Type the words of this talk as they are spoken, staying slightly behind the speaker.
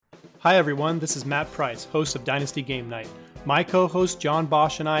Hi everyone, this is Matt Price, host of Dynasty Game Night. My co-host John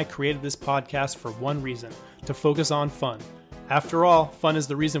Bosch and I created this podcast for one reason, to focus on fun. After all, fun is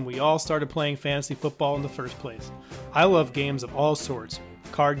the reason we all started playing fantasy football in the first place. I love games of all sorts,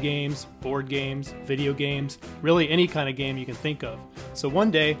 card games, board games, video games, really any kind of game you can think of. So one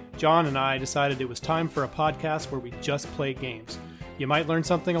day, John and I decided it was time for a podcast where we just play games. You might learn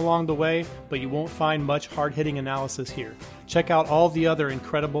something along the way, but you won't find much hard-hitting analysis here. Check out all the other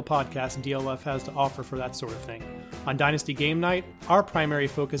incredible podcasts DLF has to offer for that sort of thing. On Dynasty Game Night, our primary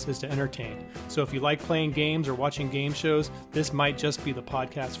focus is to entertain. So if you like playing games or watching game shows, this might just be the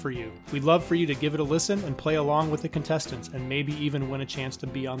podcast for you. We'd love for you to give it a listen and play along with the contestants and maybe even win a chance to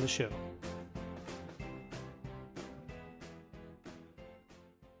be on the show.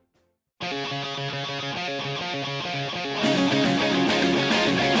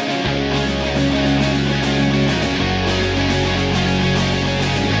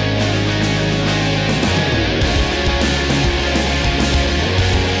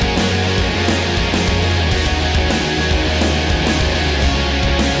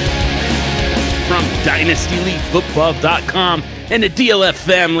 DynastyLeagueFootball.com and the DLF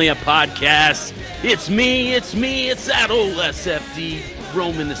family of podcasts. It's that old SFD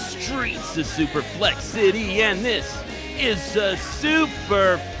roaming the streets of SuperFlex City, and this is the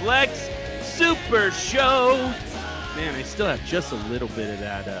SuperFlex SuperShow. Man, I still have just a little bit of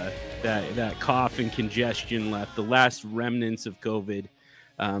that cough and congestion left, the last remnants of COVID,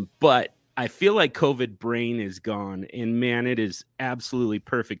 but I feel like COVID brain is gone, and man, it is absolutely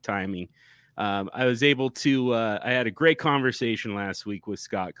perfect timing. I was able to, I had a great conversation last week with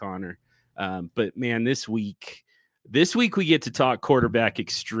Scott Connor. But man, this week we get to talk quarterback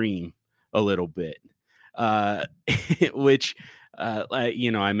extreme a little bit, which,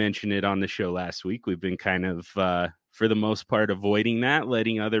 I mentioned it on the show last week. We've been kind of, for the most part, avoiding that,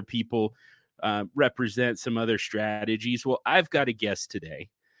 letting other people represent some other strategies. Well, I've got a guest today,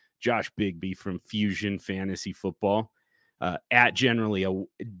 Josh Bigby from Fusion Fantasy Football. At generally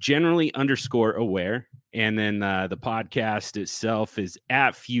 _aware. And then the podcast itself is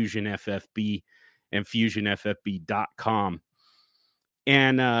at Fusion FFB and FusionFFB.com.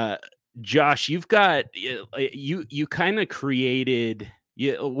 And Josh, you've got, you kind of created,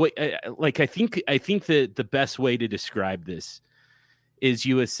 I think that the best way to describe this is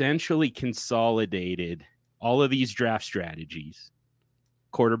you essentially consolidated all of these draft strategies,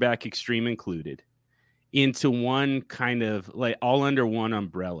 quarterback extreme included, into one kind of like all under one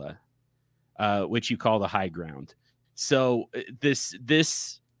umbrella, which you call the high ground. So there's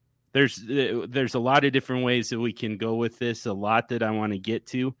a lot of different ways that we can go with this, a lot that I want to get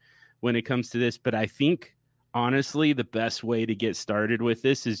to when it comes to this. But I think honestly, the best way to get started with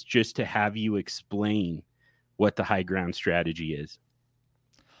this is just to have you explain what the high ground strategy is.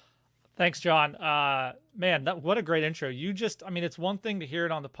 Thanks, John. Man, what a great intro. It's one thing to hear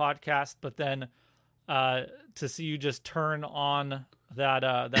it on the podcast, but then to see you just turn on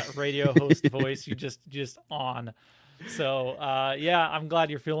that radio host voice, you just on. So yeah, I'm glad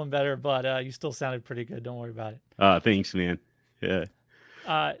you're feeling better, but you still sounded pretty good. Don't worry about it. Thanks, man. Yeah.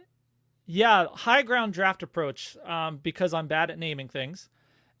 Yeah, high ground draft approach, because I'm bad at naming things.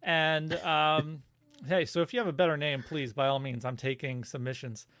 And hey, so if you have a better name, please, by all means, I'm taking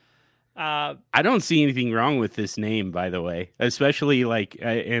submissions. I don't see anything wrong with this name, by the way, especially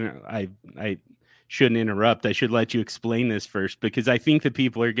I shouldn't interrupt. I should let you explain this first, because I think that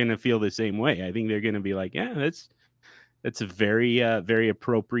people are going to feel the same way. I think they're going to be like, yeah, that's a very, very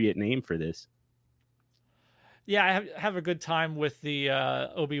appropriate name for this. Yeah, I have a good time with the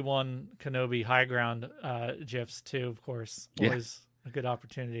Obi-Wan Kenobi high ground GIFs too, of course. Always a good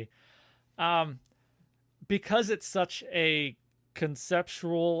opportunity. Because it's such a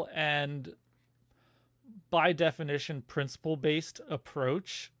conceptual and by definition principle-based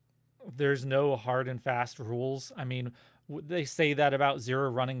approach, there's no hard and fast rules. I mean, they say that about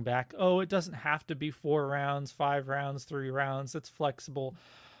zero running back. Oh, it doesn't have to be 4 rounds, 5 rounds, 3 rounds. It's flexible.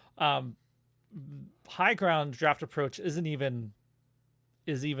 High ground draft approach is even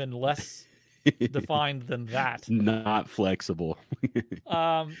less defined than that. Not flexible.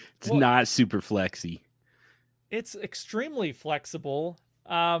 It's not super flexy. It's extremely flexible.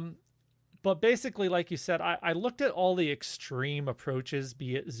 But basically, like you said, I looked at all the extreme approaches,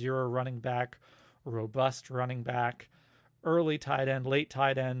 be it zero running back, robust running back, early tight end, late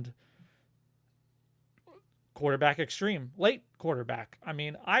tight end, quarterback extreme, late quarterback. I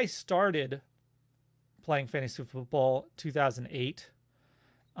mean, I started playing fantasy football 2008.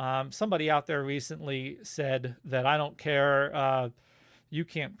 Somebody out there recently said that I don't care you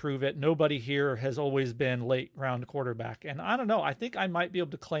can't prove it. Nobody here has always been late round quarterback. And I don't know. I think I might be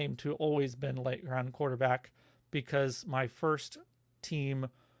able to claim to always been late round quarterback because my first team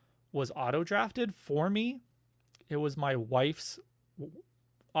was auto drafted for me. It was my wife's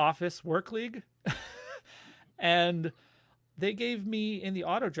office work league. And they gave me in the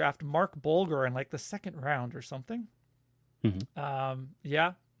auto draft Mark Bolger in like the second round or something.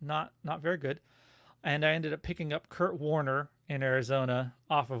 Yeah, not very good. And I ended up picking up Kurt Warner in Arizona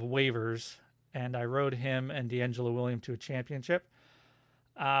off of waivers, and I rode him and D'Angelo Williams to a championship.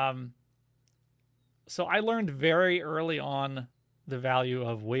 So I learned very early on the value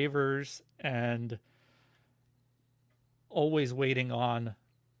of waivers and always waiting on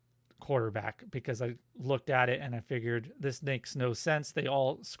quarterback, because I looked at it and I figured this makes no sense. They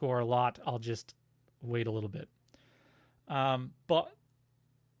all score a lot. I'll just wait a little bit. But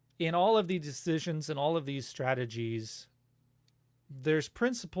in all of these decisions and all of these strategies, there's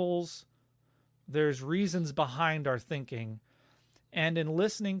principles, there's reasons behind our thinking. And in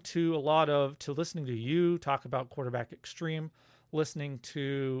listening to listening to you talk about quarterback extreme, listening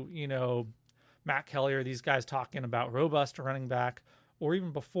to, Matt Kelly or these guys talking about robust running back, or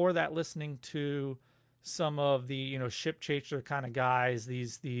even before that, listening to some of the, ship chaser kind of guys,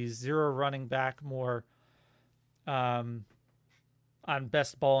 these zero running back, more on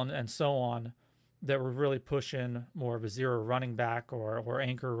best ball and so on, that were really pushing more of a zero running back or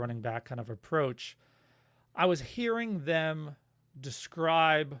anchor running back kind of approach. I was hearing them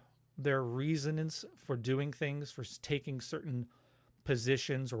describe their reasons for doing things, for taking certain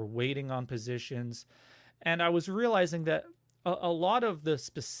positions or waiting on positions. And I was realizing that a lot of the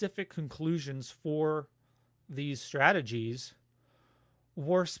specific conclusions for these strategies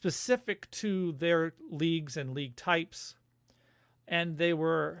were specific to their leagues and league types. And they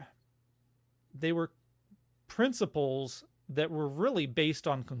were principles that were really based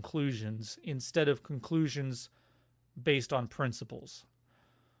on conclusions instead of conclusions based on principles.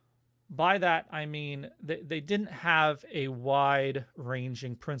 By that, I mean they didn't have a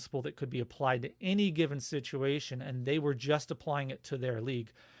wide-ranging principle that could be applied to any given situation, and they were just applying it to their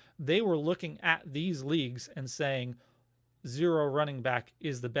league. They were looking at these leagues and saying, zero running back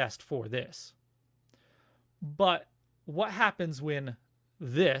is the best for this. But what happens when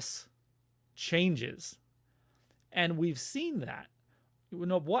this changes? And we've seen that.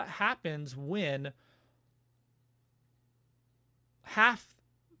 What happens when half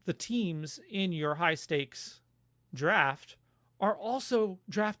the teams in your high stakes draft are also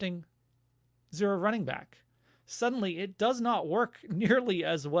drafting zero running back? Suddenly it does not work nearly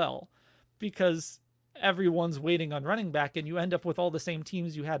as well because everyone's waiting on running back, and you end up with all the same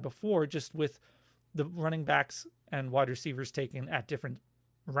teams you had before, just with the running backs and wide receivers taken at different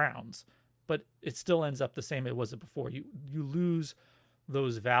rounds. But it still ends up the same it was before. You lose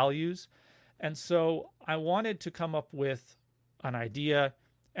those values. And so I wanted to come up with an idea.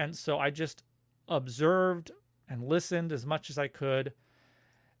 And so I just observed and listened as much as I could.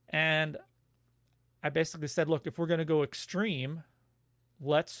 And I basically said, look, if we're going to go extreme,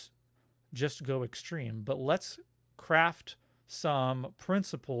 let's just go extreme. But let's craft some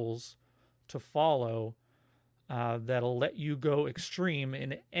principles to follow that'll let you go extreme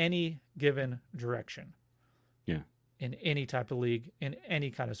in any given direction. Yeah. In any type of league, in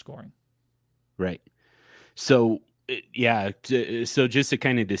any kind of scoring. Right. So, yeah. So just to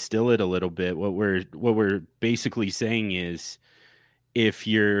kind of distill it a little bit, what we're basically saying is, if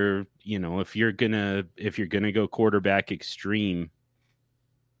you're gonna go quarterback extreme,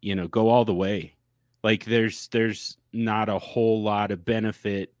 go all the way. Like there's not a whole lot of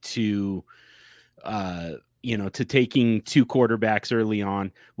benefit to to taking two quarterbacks early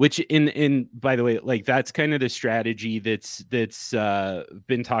on, which in by the way, like that's kind of the strategy that's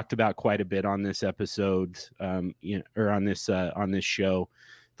been talked about quite a bit on this episode, or on this show,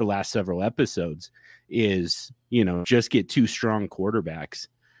 the last several episodes, is just get two strong quarterbacks.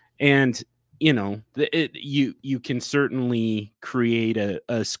 And you can certainly create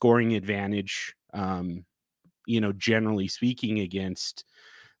a scoring advantage, generally speaking, against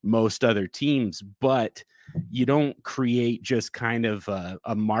most other teams, but you don't create just kind of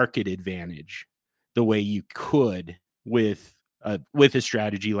a market advantage the way you could with a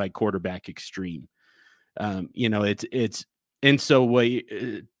strategy like quarterback extreme. It's and so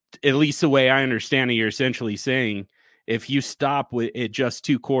at least the way I understand it, you're essentially saying, if you stop with it just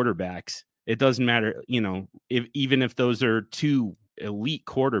two quarterbacks, it doesn't matter, even if those are two elite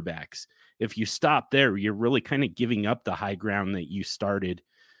quarterbacks, if you stop there, you're really kind of giving up the high ground that you started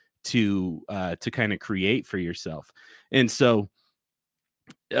to kind of create for yourself. And so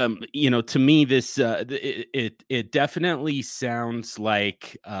To me, this it definitely sounds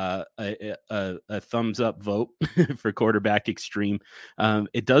like a thumbs up vote for quarterback extreme.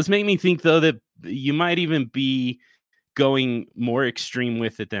 It does make me think, though, that you might even be going more extreme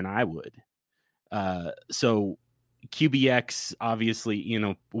with it than I would. So QBX,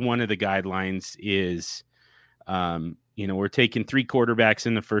 obviously, one of the guidelines is, we're taking 3 quarterbacks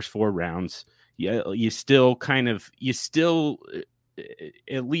in the first 4 rounds. You still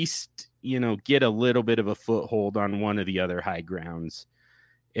at least, get a little bit of a foothold on one of the other high grounds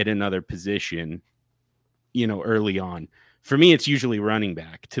at another position, early on. For me, it's usually running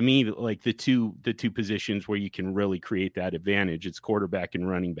back. To me, like the two positions where you can really create that advantage, it's quarterback and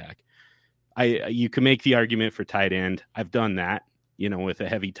running back. You can make the argument for tight end. I've done that, with a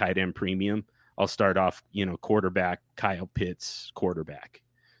heavy tight end premium. I'll start off, quarterback, Kyle Pitts, quarterback,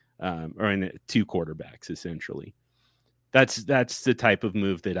 or in 2 quarterbacks, essentially. That's the type of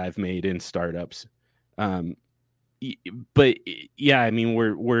move that I've made in startups. But yeah, I mean,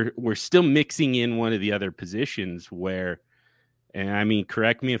 we're still mixing in one of the other positions where, and I mean,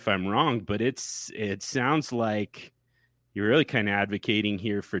 correct me if I'm wrong, but it sounds like you're really kind of advocating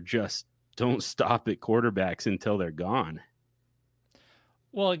here for just don't stop at quarterbacks until they're gone.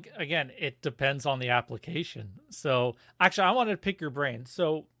 Well, again, it depends on the application. So actually, I wanted to pick your brain.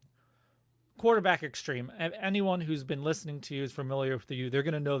 So quarterback extreme, anyone who's been listening to you is familiar with you. They're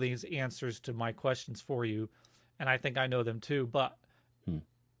going to know these answers to my questions for you. And I think I know them too, but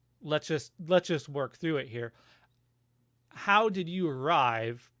let's just work through it here. How did you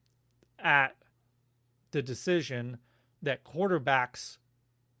arrive at the decision that quarterbacks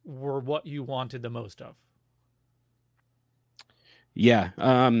were what you wanted the most of? Yeah.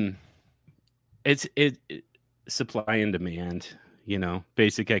 It's supply and demand,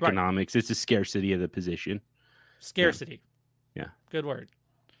 basic economics. Right. It's a scarcity of the position. Scarcity. Yeah. Good word.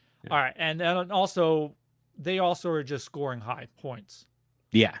 Yeah. All right. And then also, they also are just scoring high points.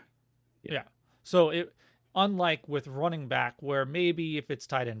 Yeah. So unlike with running back, where maybe if it's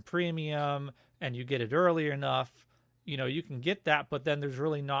tight end premium and you get it early enough, you can get that, but then there's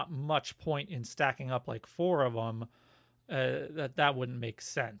really not much point in stacking up like 4 of them. That wouldn't make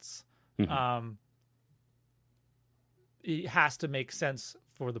sense. Mm-hmm. It has to make sense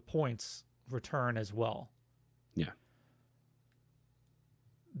for the points return as well. Yeah.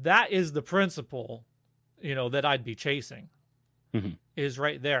 That is the principle, that I'd be chasing. Mm-hmm. Is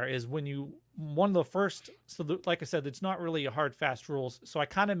right there. Is when one of the first. So like I said, it's not really a hard, fast rules. So I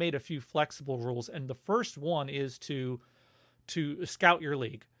kind of made a few flexible rules. And the first one is to scout your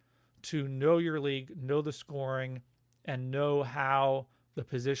league, to know your league, know the scoring, and know how the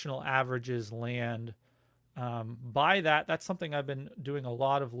positional averages land. By that, that's something I've been doing a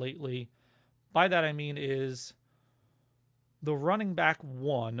lot of lately. By that, I mean is the running back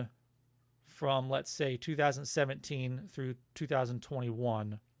 1 from, let's say, 2017 through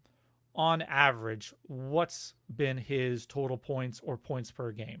 2021, on average, what's been his total points or points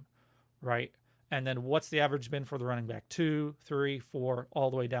per game, right? And then what's the average been for the running back 2, 3, 4, all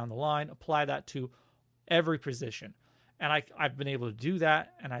the way down the line. Apply that to every position. And I've been able to do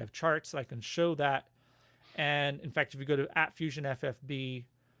that, and I have charts I can show that. And in fact, if you go to @FusionFFB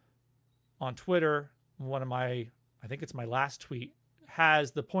on Twitter, I think it's my last tweet,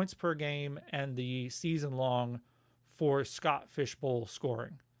 has the points per game and the season long for Scott Fishbowl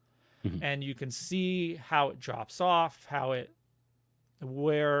scoring. Mm-hmm. And you can see how it drops off,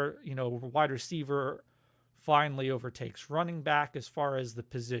 where wide receiver finally overtakes running back as far as the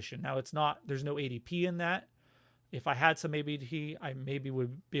position. Now there's no ADP in that. If I had some ADP, I maybe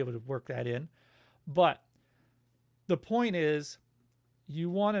would be able to work that in. But the point is, you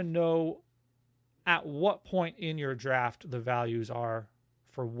want to know at what point in your draft the values are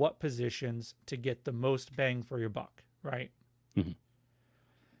for what positions to get the most bang for your buck, right? Mm-hmm.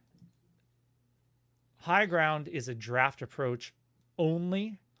 High ground is a draft approach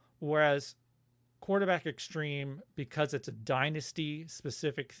only, whereas quarterback extreme, because it's a dynasty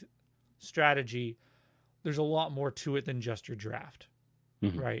specific strategy, there's a lot more to it than just your draft,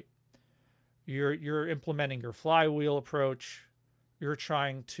 right? You're implementing your flywheel approach. You're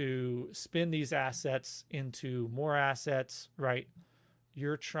trying to spin these assets into more assets, right?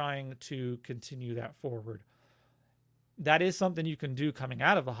 You're trying to continue that forward. That is something you can do coming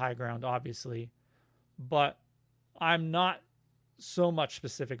out of the high ground, obviously, but I'm not so much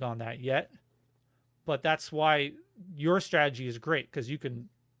specific on that yet. But that's why your strategy is great, because you can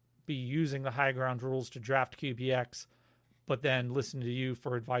be using the high ground rules to draft QBX, but then listen to you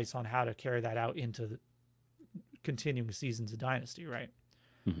for advice on how to carry that out into the continuing seasons of Dynasty, right?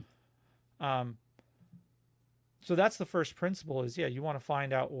 Mm-hmm. So that's the first principle is, you want to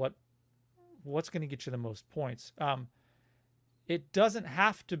find out what's going to get you the most points. It doesn't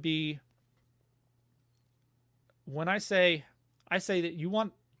have to be, when I say that you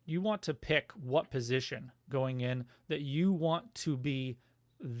want to pick what position going in that you want to be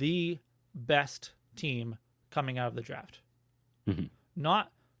the best team coming out of the draft. Mm-hmm.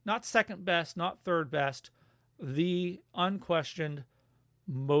 Not second best, not third best, the unquestioned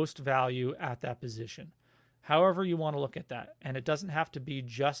most value at that position. However you want to look at that. And it doesn't have to be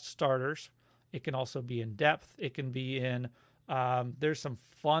just starters. It can also be in depth. It can be in, there's some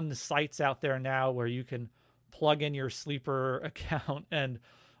fun sites out there now where you can plug in your sleeper account and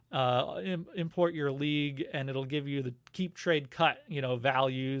import your league, and it'll give you the keep, trade, cut,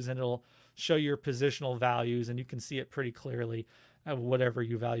 values, and it'll show your positional values, and you can see it pretty clearly, whatever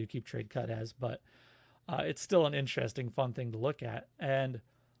you value keep, trade, cut as. But it's still an interesting, fun thing to look at. And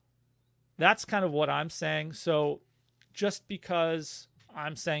that's kind of what I'm saying. So just because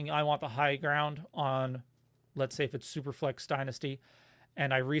I'm saying I want the high ground on, let's say if it's SuperFlex Dynasty,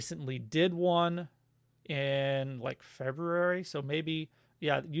 and I recently did one in like February. So maybe,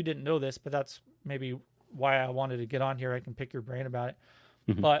 you didn't know this, but that's maybe why I wanted to get on here. I can pick your brain about it.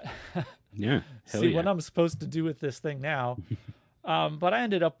 Mm-hmm. But what I'm supposed to do with this thing now. But I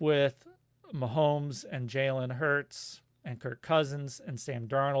ended up with Mahomes and Jalen Hurts and Kirk Cousins and Sam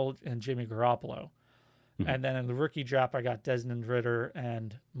Darnold and Jimmy Garoppolo. Mm-hmm. And then in the rookie draft, I got Desmond Ridder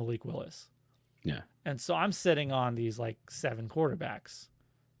and Malik Willis. Yeah. And so I'm sitting on these like 7 quarterbacks,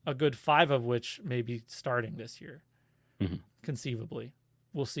 a good 5 of which may be starting this year, mm-hmm. conceivably.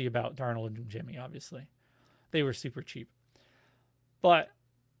 We'll see about Darnold and Jimmy, obviously. They were super cheap. But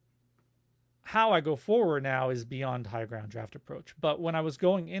how I go forward now is beyond high ground draft approach. But when I was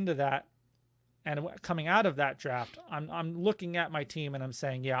going into that and coming out of that draft, I'm looking at my team and I'm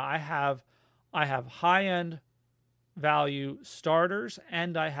saying, I have high end value starters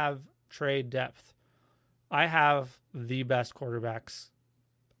and I have trade depth. I have the best quarterbacks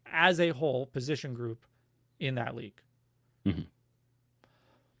as a whole position group in that league. Mm-hmm.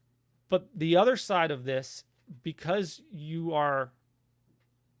 But the other side of this, because you are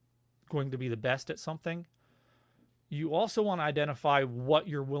going to be the best at something, you also want to identify what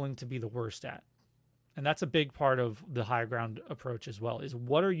you're willing to be the worst at. And that's a big part of the high ground approach as well, is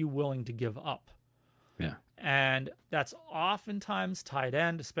what are you willing to give up? Yeah. And that's oftentimes tight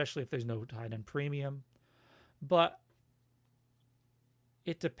end, especially if there's no tight end premium. But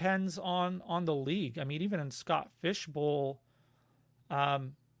it depends on the league. I mean, even in Scott Fishbowl,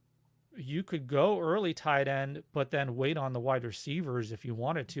 you could go early tight end, but then wait on the wide receivers if you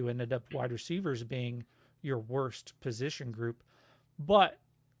wanted to, and end up wide receivers being your worst position group. But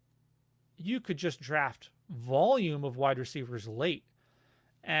you could just draft volume of wide receivers late.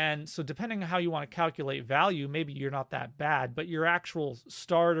 And so depending on how you want to calculate value, maybe you're not that bad, but your actual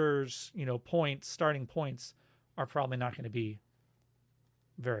starters, starting points are probably not going to be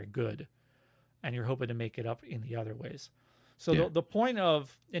very good. And you're hoping to make it up in the other ways. So the point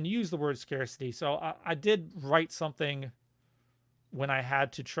of, and use the word scarcity. So I did write something when I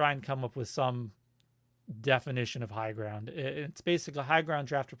had to try and come up with some definition of high ground. It's basically a high ground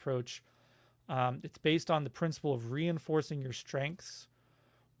draft approach. It's based on the principle of reinforcing your strengths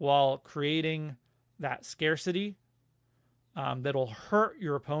while creating that scarcity that'll hurt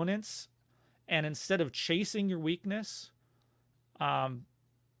your opponents. And instead of chasing your weakness and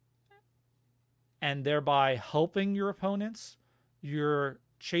thereby helping your opponents, you're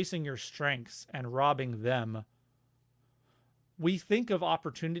chasing your strengths and robbing them. We think of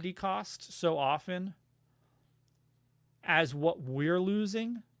opportunity cost so often as what we're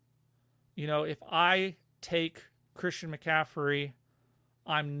losing. If I take Christian McCaffrey,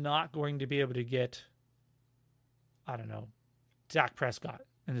 I'm not going to be able to get, Dak Prescott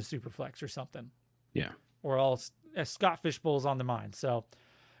in the SuperFlex or something. Yeah. Or else Scott Fishbowl's on the mind. So,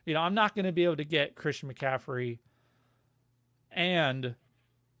 I'm not going to be able to get Christian McCaffrey and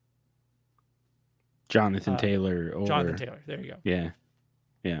Jonathan Taylor. There you go. Yeah.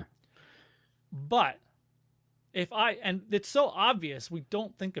 Yeah. But and it's so obvious, we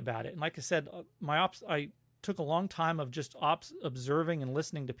don't think about it. And like I said, I took a long time of just observing and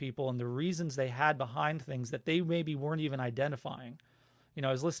listening to people and the reasons they had behind things that they maybe weren't even identifying.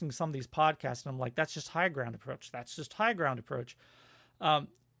 I was listening to some of these podcasts and I'm like, that's just high ground approach. That's just high ground approach.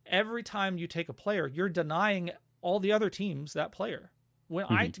 Every time you take a player, you're denying all the other teams that player. When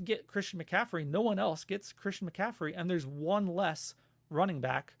I get Christian McCaffrey, no one else gets Christian McCaffrey, and there's one less running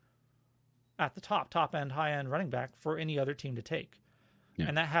back at the top end, high end running back for any other team to take. Yeah.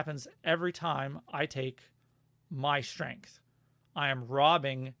 And that happens every time I take my strength. I am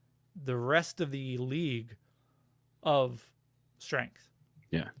robbing the rest of the league of strength.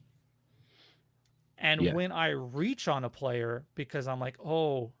 Yeah. And when I reach on a player because I'm like,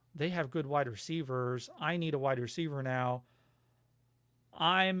 oh, they have good wide receivers, I need a wide receiver now,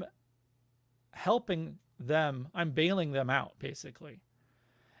 I'm helping them, I'm bailing them out, basically.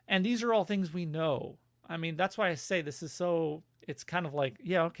 And these are all things we know. I mean, that's why I say this is so, it's kind of like,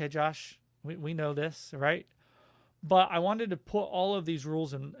 yeah, okay, Josh, we know this, right? But I wanted to put all of these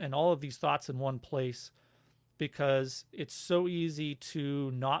rules and all of these thoughts in one place because it's so easy to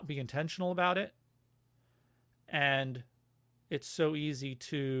not be intentional about it. And it's so easy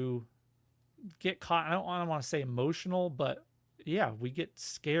to get caught. I don't want to say emotional, but yeah, we get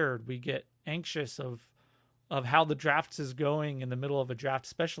scared. We get anxious of how the draft is going in the middle of a draft,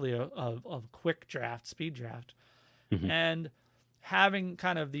 especially a quick draft, speed draft. Mm-hmm. And having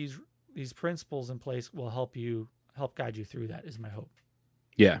kind of these principles in place will help guide you through that, is my hope.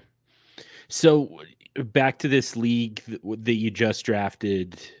 Yeah. So back to this league that you just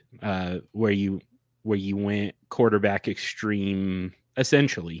drafted, where you went quarterback extreme,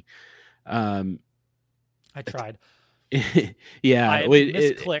 essentially. I tried. Yeah. I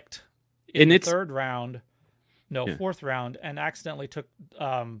misclicked in the fourth round, and accidentally took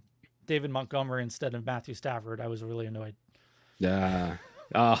David Montgomery instead of Matthew Stafford. I was really annoyed.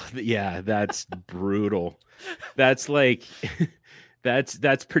 Oh yeah, that's brutal. That's like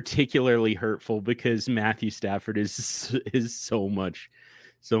that's particularly hurtful because Matthew Stafford is so much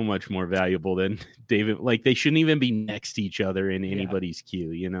more valuable than David. Like, they shouldn't even be next to each other in anybody's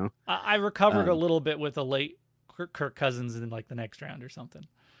queue, you know? I recovered a little bit with a late Kirk Cousins in like the next round or something.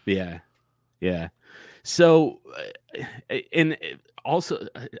 Yeah. Yeah. So, and also,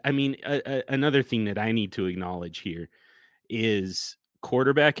 I mean, another thing that I need to acknowledge here is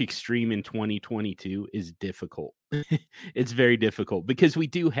quarterback extreme in 2022 is difficult. It's very difficult because we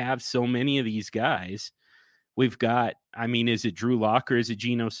do have so many of these guys. We've got, I mean, is it Drew Lock or is it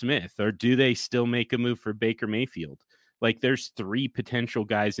Geno Smith? Or do they still make a move for Baker Mayfield? Like, there's 3 potential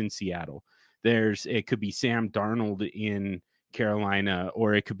guys in Seattle. It could be Sam Darnold in Carolina,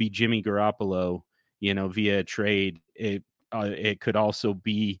 or it could be Jimmy Garoppolo, you know, via a trade. It could also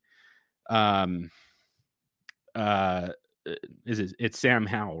be, it's Sam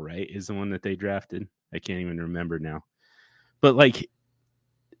Howell, right? Is the one that they drafted. I can't even remember now. But like,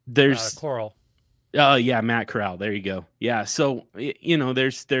 there's Coral. Oh yeah, Matt Corral. There you go. Yeah. So, you know,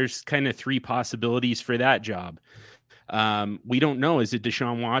 there's kind of 3 possibilities for that job. We don't know. Is it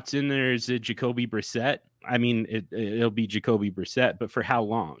Deshaun Watson or is it Jacoby Brissett? I mean, it'll be Jacoby Brissett, but for how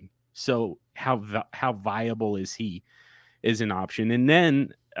long? So how viable is he is an option. And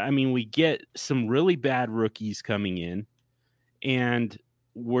then, I mean, we get some really bad rookies coming in, and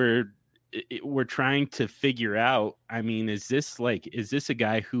we're trying to figure out, I mean, is this a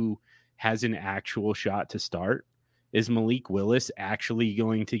guy who has an actual shot to start? Is Malik Willis actually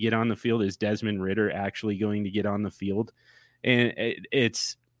going to get on the field? Is Desmond Ridder actually going to get on the field? And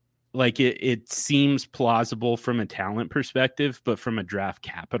it's like, it seems plausible from a talent perspective, but from a draft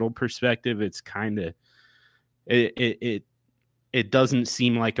capital perspective, it's kind of, it doesn't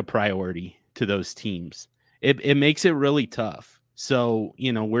seem like a priority to those teams. It makes it really tough. So,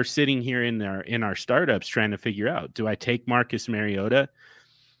 you know, we're sitting here in our startups trying to figure out, do I take Marcus Mariota,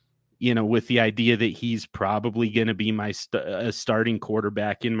 you know, with the idea that he's probably going to be my starting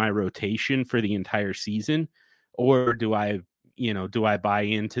quarterback in my rotation for the entire season? Or do I buy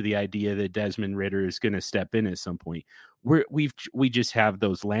into the idea that Desmond Ridder is going to step in at some point? We just have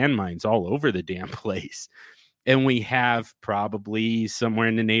those landmines all over the damn place. And we have probably somewhere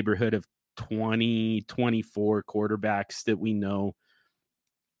in the neighborhood of 20, 24 quarterbacks that we know,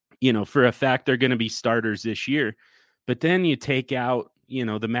 you know, for a fact they're going to be starters this year. But then you take out, you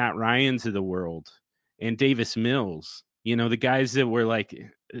know, the Matt Ryans of the world and Davis Mills, you know, the guys that were like,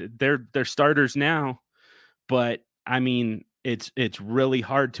 they're starters now. But I mean, it's really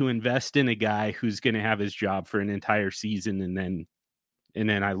hard to invest in a guy who's going to have his job for an entire season, and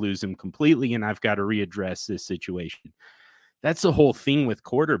then I lose him completely, and I've got to readdress this situation. That's the whole thing with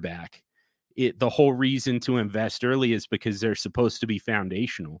quarterback. The whole reason to invest early is because they're supposed to be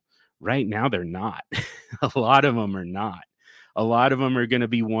foundational. Right now, they're not. A lot of them are not. A lot of them are going to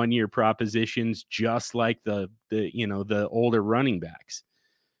be 1-year propositions, just like the older running backs.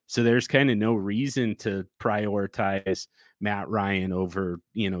 So there's kind of no reason to prioritize Matt Ryan over,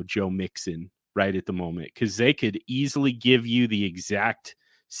 you know, Joe Mixon right at the moment, because they could easily give you the exact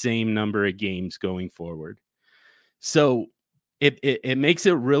same number of games going forward. So it makes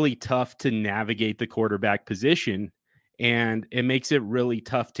it really tough to navigate the quarterback position, and it makes it really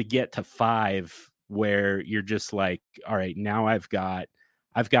tough to get to 5 where you're just like, all right, now I've got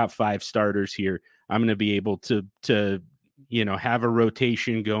 5 starters here. I'm going to be able to have a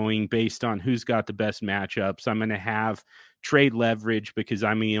rotation going based on who's got the best matchups. I'm going to have trade leverage because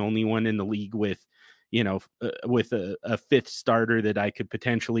I'm the only one in the league with a fifth starter that I could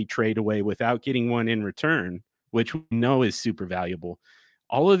potentially trade away without getting one in return, which we know is super valuable.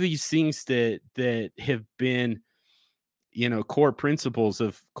 All of these things that have been, core principles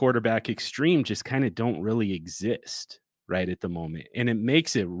of quarterback extreme just kind of don't really exist right at the moment. And it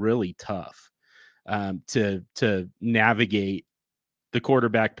makes it really tough to navigate the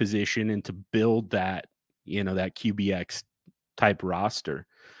quarterback position and to build that, that QBX type roster.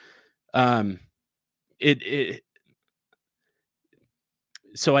 So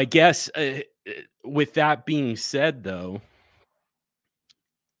I guess with that being said, though,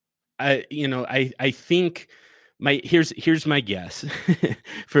 I think here's my guess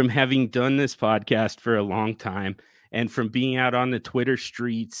from having done this podcast for a long time and from being out on the Twitter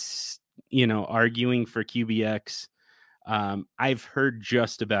streets, arguing for QBX. I've heard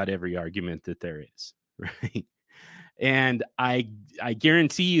just about every argument that there is, right? And I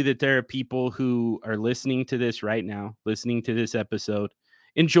guarantee you that there are people who are listening to this right now, listening to this episode,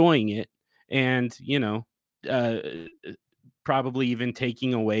 enjoying it, and, probably even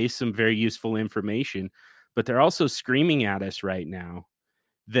taking away some very useful information. But they're also screaming at us right now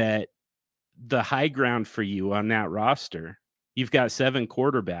that the high ground for you on that roster, you've got 7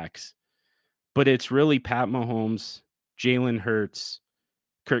 quarterbacks, but it's really Pat Mahomes, Jalen Hurts,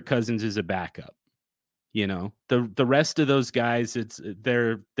 Kirk Cousins is a backup. The rest of those guys,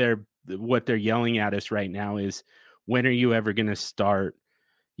 they're what they're yelling at us right now is, when are you ever going to start?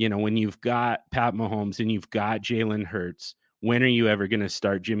 When you've got Pat Mahomes and you've got Jalen Hurts, when are you ever going to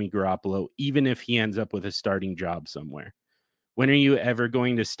start Jimmy Garoppolo, even if he ends up with a starting job somewhere? When are you ever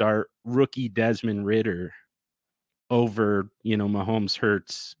going to start rookie Desmond Ridder over, Mahomes,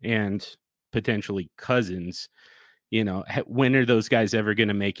 Hurts, and potentially Cousins? When are those guys ever going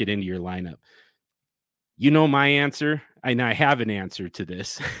to make it into your lineup? My answer, and I have an answer to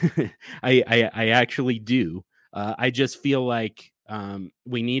this. I actually do. I just feel like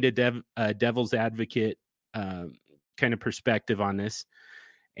we need a devil's advocate kind of perspective on this,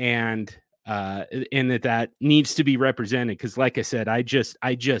 and that needs to be represented. Because, like I said, I just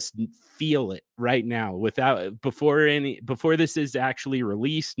feel it right now. Before this is actually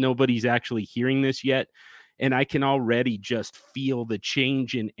released, nobody's actually hearing this yet, and I can already just feel the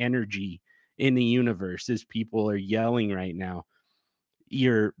change in energy in the universe as people are yelling right now.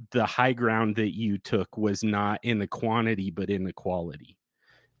 The high ground that you took was not in the quantity, but in the quality.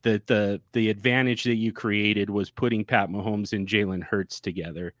 The advantage that you created was putting Pat Mahomes and Jalen Hurts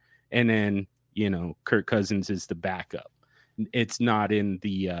together, and then Kirk Cousins is the backup. It's not in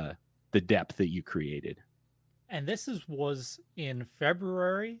the depth that you created. And this was in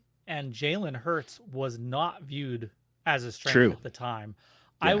February, and Jalen Hurts was not viewed as a strength at the time.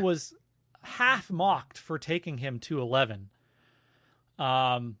 Yeah. I was half mocked for taking him to 11.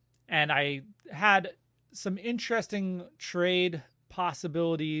 And I had some interesting trade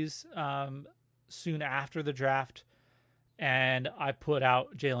possibilities soon after the draft, and I put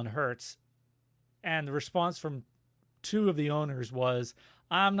out Jalen Hurts, and the response from 2 of the owners was,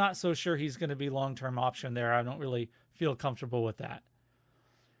 I'm not so sure he's going to be long-term option there. I don't really feel comfortable with that.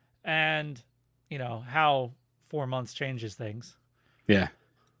 And how 4 months changes things. Yeah.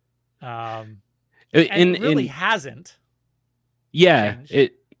 It really hasn't. Yeah.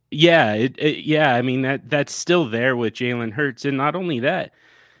 Changed. I mean, that's still there with Jalen Hurts. And not only that,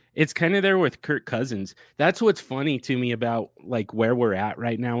 it's kind of there with Kirk Cousins. That's what's funny to me about like where we're at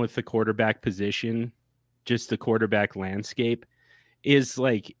right now with the quarterback position, just the quarterback landscape, is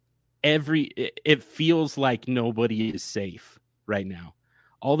like it feels like nobody is safe right now.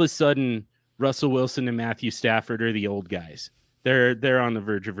 All of a sudden, Russell Wilson and Matthew Stafford are the old guys. They're on the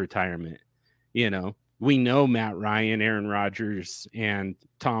verge of retirement. We know Matt Ryan, Aaron Rodgers, and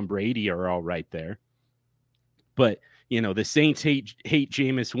Tom Brady are all right there. But, the Saints hate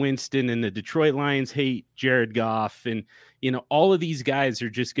Jameis Winston, and the Detroit Lions hate Jared Goff. And, all of these guys are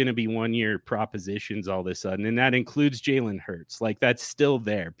just going to be one-year propositions all of a sudden. And that includes Jalen Hurts. Like, that's still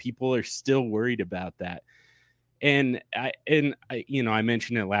there. People are still worried about that. And I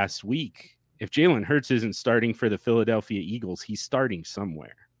mentioned it last week. If Jalen Hurts isn't starting for the Philadelphia Eagles, he's starting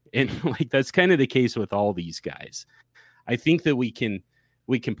somewhere. And like, that's kind of the case with all these guys. I think that we can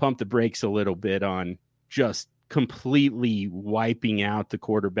pump the brakes a little bit on just completely wiping out the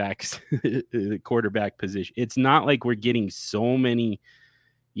quarterbacks, the quarterback position. It's not like we're getting so many,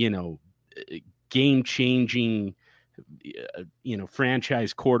 game-changing,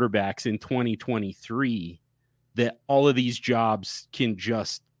 franchise quarterbacks in 2023 that all of these jobs can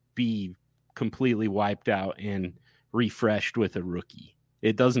just be completely wiped out and refreshed with a rookie.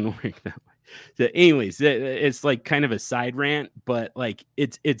 It doesn't work that way. So anyways, it's like kind of a side rant, but like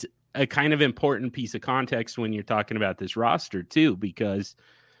it's a kind of important piece of context when you're talking about this roster too, because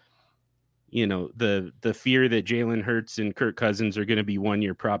the fear that Jalen Hurts and Kirk Cousins are going to be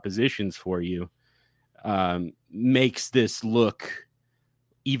 1-year propositions for you makes this look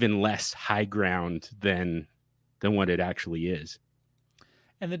even less high ground than what it actually is.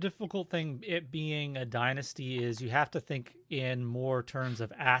 And the difficult thing, it being a dynasty, is you have to think in more terms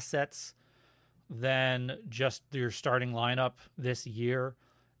of assets than just your starting lineup this year.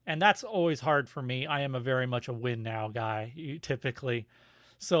 And that's always hard for me. I am a very much a win now guy, typically.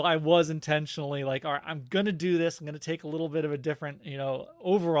 So I was intentionally like, all right, I'm going to do this. I'm going to take a little bit of a different,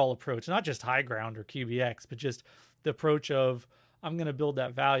 overall approach, not just high ground or QBX, but just the approach of I'm going to build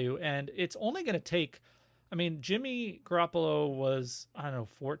that value. And it's only going to take, Jimmy Garoppolo was,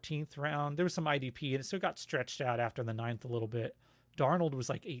 14th round. There was some IDP and it still got stretched out after the 9th a little bit. Darnold was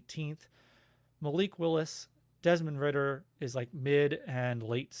like 18th. Malik Willis, Desmond Ridder is like mid and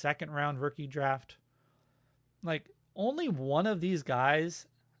late second round rookie draft. Like only one of these guys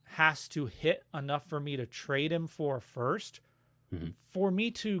has to hit enough for me to trade him for first for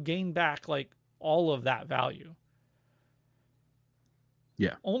me to gain back like all of that value.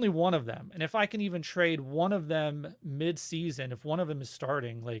 Yeah. Only one of them. And if I can even trade one of them mid-season, if one of them is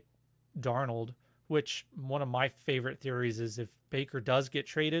starting, like Darnold, which one of my favorite theories is if Baker does get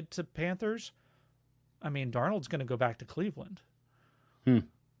traded to Panthers, Darnold's going to go back to Cleveland.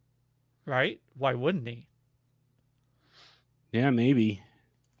 Right? Why wouldn't he? Yeah, maybe.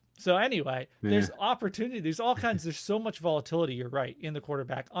 So anyway, there's opportunity. There's all kinds. There's so much volatility, you're right, in the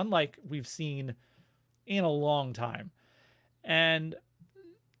quarterback, unlike we've seen in a long time. And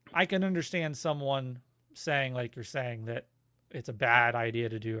I can understand someone saying, like you're saying, that it's a bad idea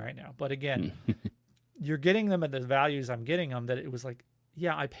to do right now. But again, you're getting them at the values I'm getting them, that it was like,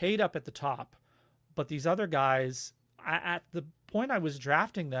 yeah, I paid up at the top. But these other guys, at the point I was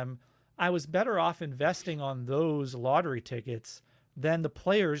drafting them, I was better off investing on those lottery tickets than the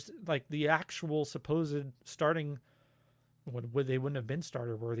players, like the actual supposed starting. They wouldn't have been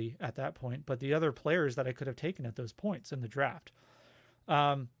starter worthy at that point, but the other players that I could have taken at those points in the draft.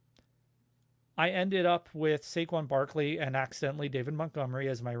 I ended up with Saquon Barkley and accidentally David Montgomery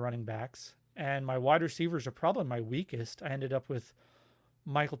as my running backs, and my wide receivers are probably my weakest. I ended up with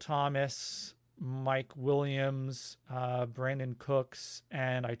Michael Thomas, Mike Williams, Brandon Cooks,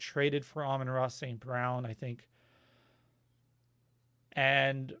 and I traded for Amon-Ra St. Brown, I think.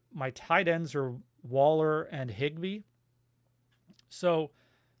 And my tight ends are Waller and Higbee. So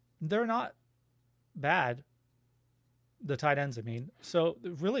they're not bad, the tight ends, So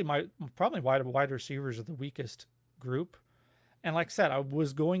really my probably wide receivers are the weakest group. And like I said, I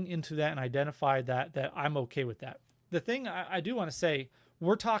was going into that and identified that I'm okay with that. The thing I do want to say,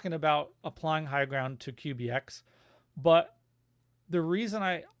 we're talking about applying high ground to QBX, but the reason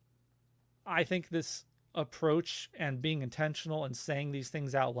I think this approach and being intentional and saying these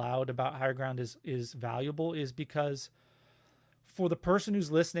things out loud about high ground is valuable is because for the person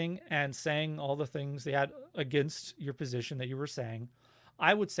who's listening and saying all the things they had against your position that you were saying,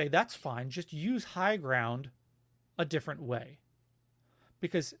 I would say that's fine. Just use high ground a different way.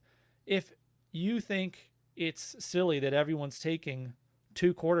 Because if you think it's silly that everyone's taking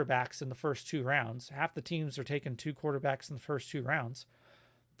 2 quarterbacks in the first 2 rounds, half the teams are taking 2 quarterbacks in the first 2 rounds,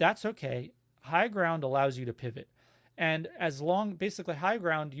 that's okay. High ground allows you to pivot. And basically high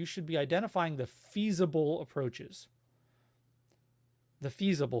ground, you should be identifying the feasible approaches.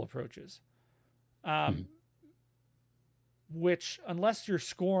 Which, unless your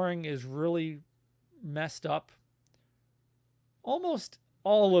scoring is really messed up, almost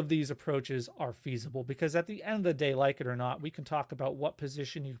all of these approaches are feasible, because at the end of the day, like it or not, we can talk about what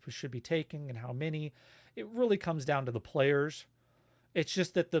position you should be taking and how many. It really comes down to the players. It's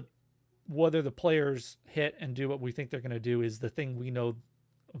just that whether the players hit and do what we think they're going to do is the thing we know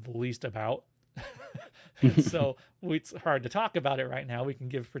the least about. So it's hard to talk about it right now. We can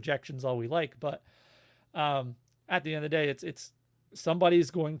give projections all we like, but at the end of the day, it's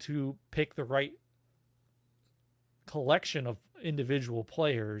somebody's going to pick the right collection of individual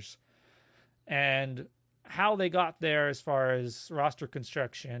players, and how they got there as far as roster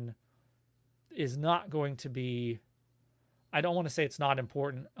construction is not going to be, I don't want to say it's not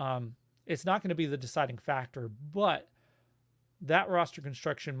important. It's not going to be the deciding factor, but that roster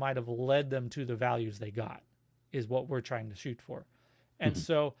construction might have led them to the values they got, is what we're trying to shoot for. And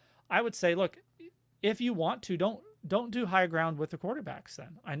so I would say, look, if you want to, don't do high ground with the quarterbacks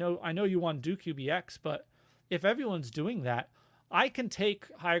then. I know you want to do QBX, but if everyone's doing that, I can take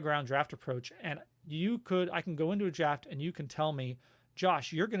high ground draft approach, and I can go into a draft and you can tell me,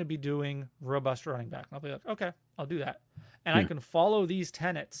 Josh, you're going to be doing robust running back. And I'll be like, okay, I'll do that. And I can follow these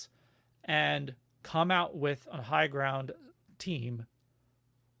tenets and come out with a high ground team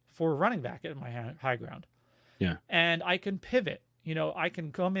for running back at my high ground. Yeah. And I can pivot. I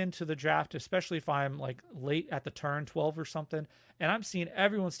can come into the draft, especially if I'm like late at the turn, 12 or something, and I'm seeing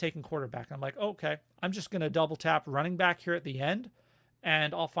everyone's taking quarterback. I'm like, okay, I'm just going to double tap running back here at the end,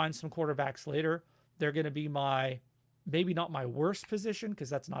 and I'll find some quarterbacks later. They're going to be maybe not my worst position, because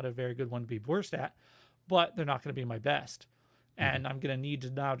that's not a very good one to be worst at, but they're not going to be my best. And I'm going to need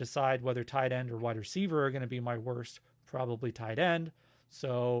to now decide whether tight end or wide receiver are going to be my worst, probably tight end.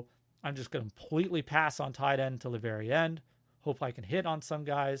 So I'm just going to completely pass on tight end until the very end. Hope I can hit on some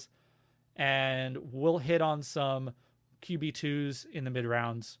guys, and we'll hit on some QB2s in the mid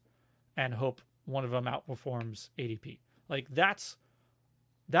rounds and hope one of them outperforms ADP. Like that's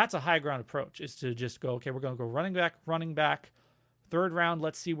a high ground approach, is to just go, okay, we're going to go running back, third round.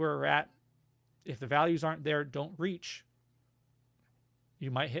 Let's see where we're at. If the values aren't there, don't reach.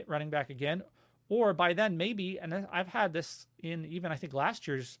 You might hit running back again, or by then maybe, and I've had this in even I think last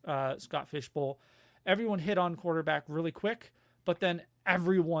year's Scott Fish Bowl, everyone hit on quarterback really quick, but then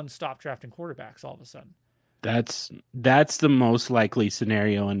everyone stopped drafting quarterbacks all of a sudden. That's the most likely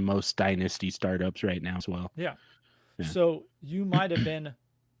scenario in most dynasty startups right now as well. Yeah. So you might have been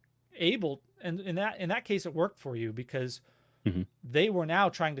able, and in that case, it worked for you because they were now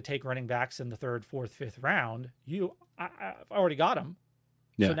trying to take running backs in the third, fourth, fifth round. I've already got them.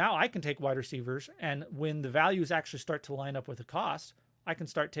 Yeah. So now I can take wide receivers, and when the values actually start to line up with the cost, I can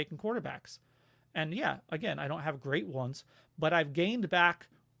start taking quarterbacks. And yeah, again, I don't have great ones, but I've gained back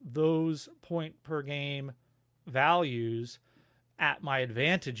those point per game values at my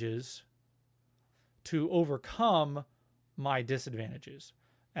advantages to overcome my disadvantages.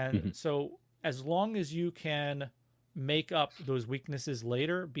 And so as long as you can make up those weaknesses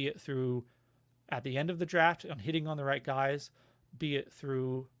later, be it through at the end of the draft on hitting on the right guys, be it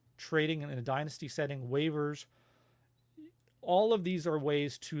through trading in a dynasty setting, waivers, all of these are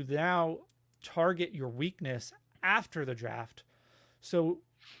ways to now target your weakness after the draft. So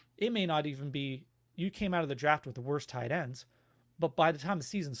it may not even be you came out of the draft with the worst tight ends, but by the time the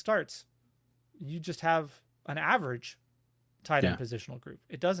season starts, you just have an average tight end positional group.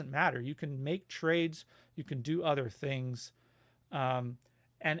 It doesn't matter. You can make trades, you can do other things. And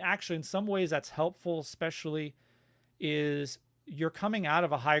actually, in some ways that's helpful, especially is you're coming out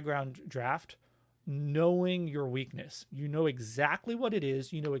of a high ground draft knowing your weakness. You know exactly what it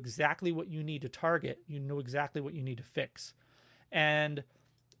is. You know exactly what you need to target. You know exactly what you need to fix. And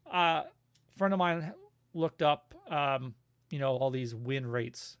a friend of mine looked up, all these win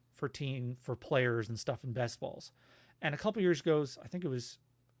rates for players and stuff in best balls. And a couple years ago, I can't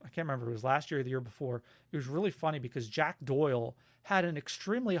remember if it was last year or the year before, it was really funny because Jack Doyle had an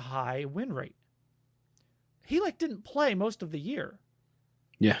extremely high win rate. He didn't play most of the year.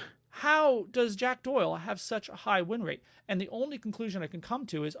 Yeah. How does Jack Doyle have such a high win rate? And the only conclusion I can come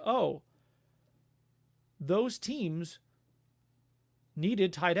to is, those teams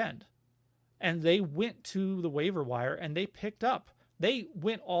needed tight end. And they went to the waiver wire and they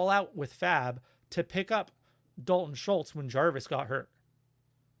went all out with Fab to pick up Dalton Schultz when Jarvis got hurt.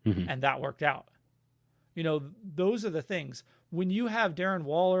 And that worked out. Those are the things. When you have Darren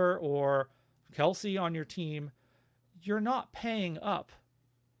Waller or Kelsey on your team, you're not paying up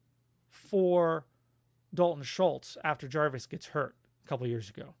for Dalton Schultz after Jarvis gets hurt a couple years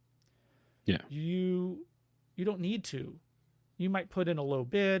ago. Yeah. You don't need to. You might put in a low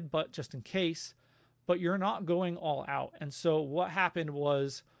bid, but just in case, but you're not going all out. And so what happened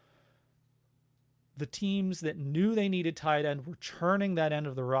was the teams that knew they needed tight end were churning that end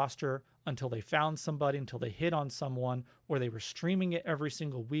of the roster until they found somebody, until they hit on someone, or they were streaming it every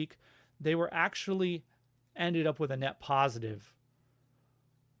single week. They were actually ended up with a net positive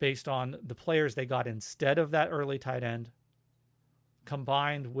based on the players they got instead of that early tight end,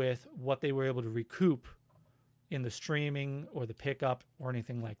 combined with what they were able to recoup in the streaming or the pickup or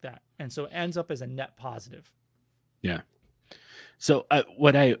anything like that. And so it ends up as a net positive. Yeah. So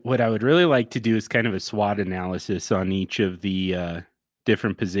what I would really like to do is kind of a SWOT analysis on each of the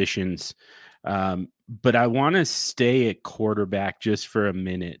different positions. But I want to stay at quarterback just for a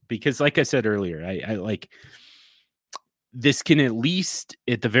minute, because like I said earlier, I like this can at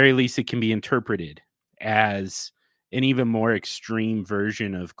the very least, it can be interpreted as an even more extreme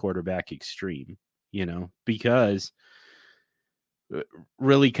version of quarterback extreme, because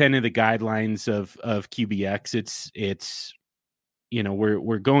really kind of the guidelines of QBX, it's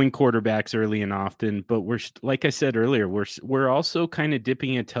we're going quarterbacks early and often, but like I said earlier, we're also kind of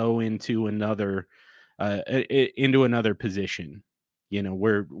dipping a toe into another position.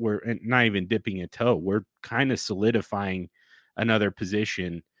 We're not even dipping a toe. We're kind of solidifying another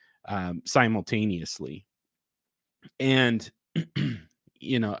position simultaneously. And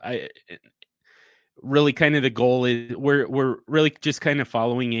I really kind of the goal is we're really just kind of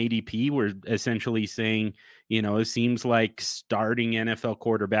following ADP. We're essentially saying, it seems like starting NFL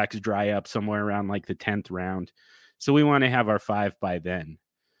quarterbacks dry up somewhere around like the 10th round. So we want to have our 5 by then.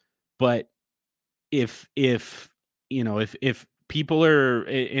 But if people are,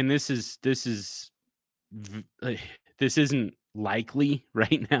 and this isn't likely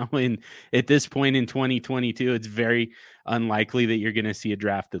right now at this point in 2022, it's very unlikely that you're going to see a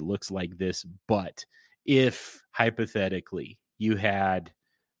draft that looks like this. But if hypothetically you had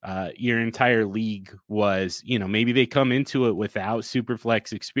your entire league was, maybe they come into it without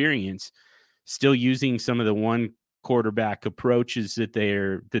SuperFlex experience, still using some of the one quarterback approaches that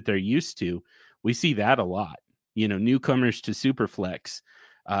they're used to, we see that a lot. Newcomers to SuperFlex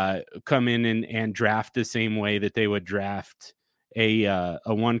come in and draft the same way that they would draft a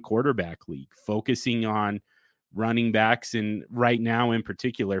one quarterback league, focusing on running backs, and right now in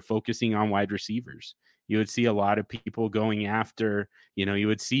particular focusing on wide receivers. You would see a lot of people going after, you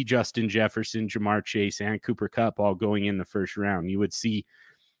would see Justin Jefferson, Jamar Chase, and Cooper Kupp all going in the first round. You would see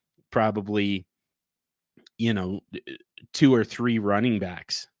probably 2 or 3 running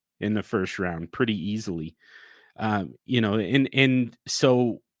backs in the first round pretty easily. And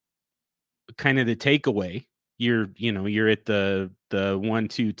so kind of the takeaway, you're at the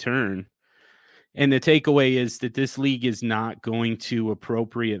 1-2 turn, and the takeaway is that this league is not going to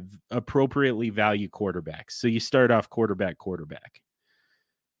appropriately value quarterbacks. So you start off quarterback,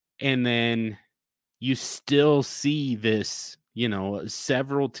 and then you still see this,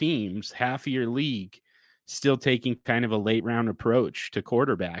 several teams, half of your league, still taking kind of a late round approach to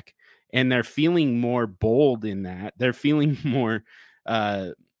quarterback. And they're feeling more bold in that. They're feeling more,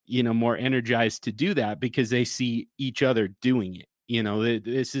 more energized to do that because they see each other doing it.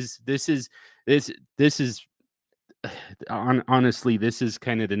 Honestly, this is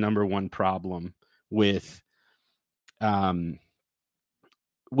kind of the number one problem with the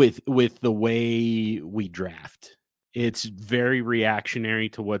way we draft. It's very reactionary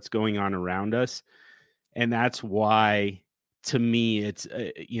to what's going on around us. And that's why, to me, it's,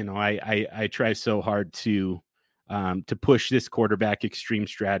 I try so hard to push this quarterback extreme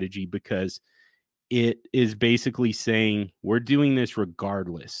strategy, because it is basically saying we're doing this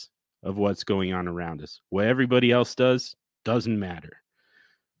regardless of what's going on around us. What everybody else does doesn't matter.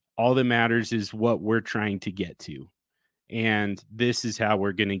 All that matters is what we're trying to get to. And this is how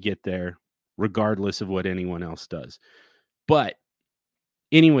we're going to get there, regardless of what anyone else does. But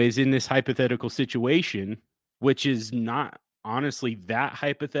anyways, in this hypothetical situation, which is not honestly that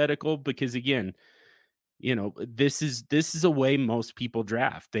hypothetical, because again, this is a way most people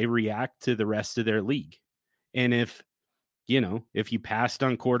draft. They react to the rest of their league. And if you passed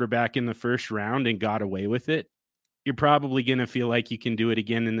on quarterback in the first round and got away with it, you're probably going to feel like you can do it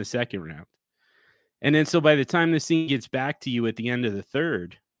again in the second round. And then so by the time this thing gets back to you at the end of the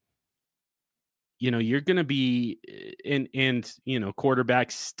third, you're going to be and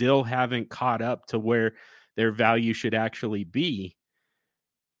quarterbacks still haven't caught up to where their value should actually be.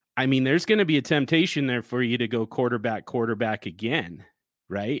 I mean, there's going to be a temptation there for you to go quarterback again,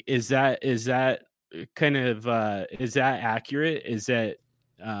 right? Is that kind of is that accurate? Is that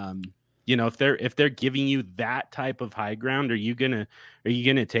if they're giving you that type of high ground, are you gonna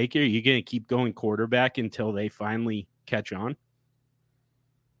take it? Are you gonna keep going quarterback until they finally catch on?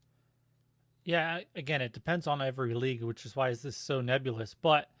 Yeah, again, it depends on every league, which is why this is so nebulous.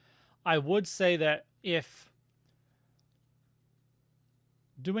 But I would say that if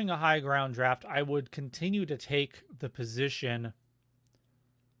doing a high ground draft, I would continue to take the position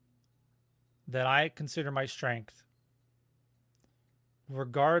that I consider my strength,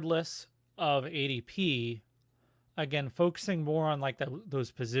 regardless of ADP. Again, focusing more on like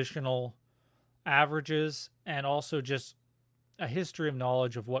those positional averages, and also just a history of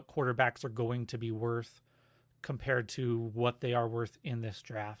knowledge of what quarterbacks are going to be worth compared to what they are worth in this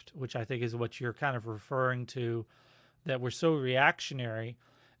draft, which I think is what you're kind of referring to, that we're so reactionary.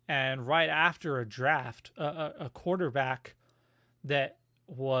 And right after a draft, a quarterback that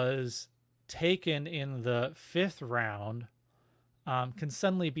was taken in the 5th round can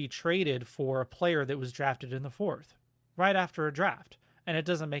suddenly be traded for a player that was drafted in the 4th, right after a draft. And it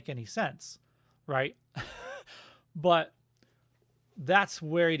doesn't make any sense, right? But that's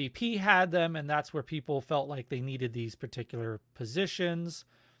where ADP had them, and that's where people felt like they needed these particular positions,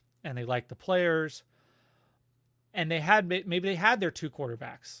 and they liked the players, and maybe they had their 2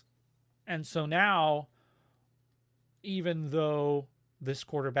 quarterbacks. And so now, even though this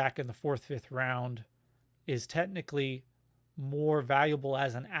quarterback in the 4th, 5th round is technically more valuable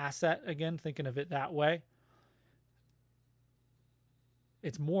as an asset, again, thinking of it that way,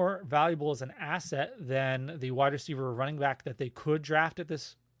 it's more valuable as an asset than the wide receiver or running back that they could draft at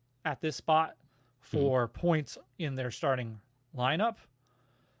this spot for points in their starting lineup.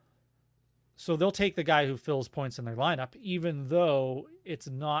 So they'll take the guy who fills points in their lineup, even though it's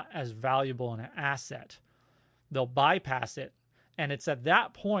not as valuable an asset. They'll bypass it. And it's at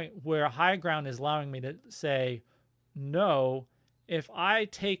that point where high ground is allowing me to say, no, if I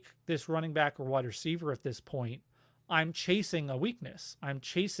take this running back or wide receiver at this point, I'm chasing a weakness. I'm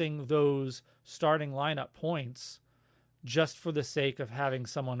chasing those starting lineup points just for the sake of having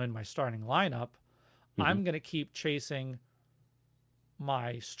someone in my starting lineup. I'm going to keep chasing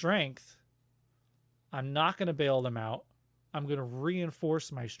my strength. I'm not going to bail them out. I'm going to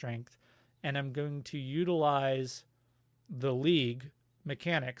reinforce my strength, and I'm going to utilize the league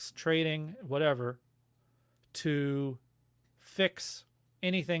mechanics, trading, whatever, to fix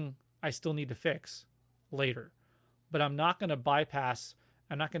anything I still need to fix later. But I'm not going to bypass.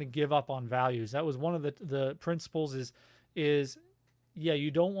 I'm not going to give up on values. That was one of the principles is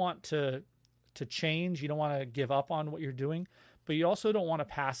you don't want to change. You don't want to give up on what you're doing, but you also don't want to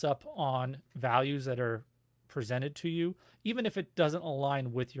pass up on values that are presented to you, even if it doesn't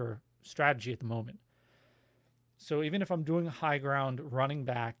align with your strategy at the moment. So even if I'm doing a high ground running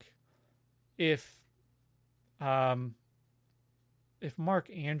back, if Mark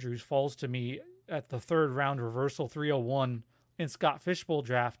Andrews falls to me at the 3rd round reversal 301 in Scott Fishbowl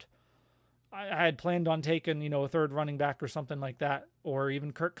draft, I had planned on taking, a 3rd running back or something like that, or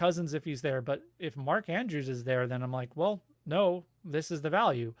even Kirk Cousins if he's there. But if Mark Andrews is there, then I'm like, well, no, this is the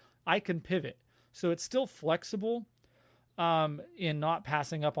value. I can pivot. So it's still flexible in not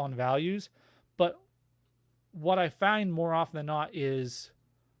passing up on values. But what I find more often than not is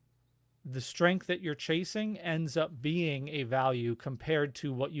the strength that you're chasing ends up being a value compared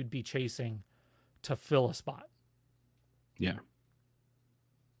to what you'd be chasing to fill a spot. Yeah.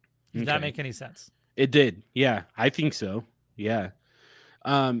 Did that make any sense? It did. Yeah, I think so. Yeah.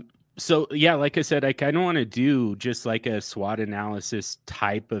 So yeah, like I said, I kind of want to do just like a SWOT analysis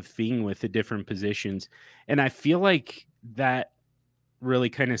type of thing with the different positions. And I feel like that really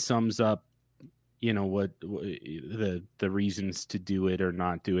kind of sums up, what the reasons to do it or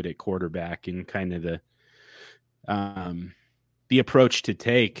not do it at quarterback, and kind of the approach to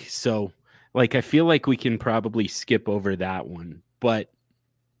take. So like, I feel like we can probably skip over that one, but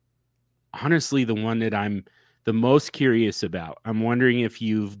honestly, the one that I'm the most curious about, I'm wondering if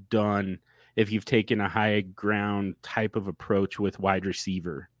you've taken a high ground type of approach with wide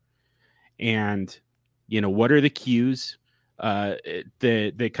receiver, and what are the cues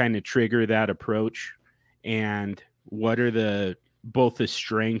that kind of trigger that approach, and what are both the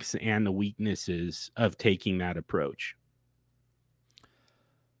strengths and the weaknesses of taking that approach?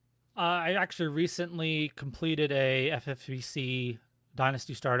 I actually recently completed a FFPC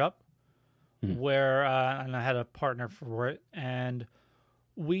Dynasty startup where, and I had a partner for it, and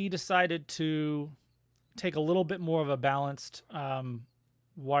we decided to take a little bit more of a balanced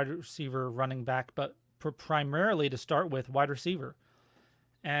wide receiver running back, but primarily to start with wide receiver.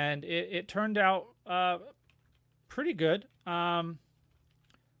 And it turned out pretty good. What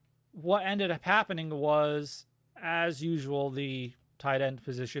ended up happening was, as usual, the tight end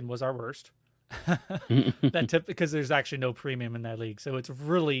position was our worst. Because there's actually no premium in that league. So it's a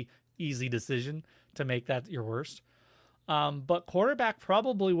really easy decision to make that your worst. But quarterback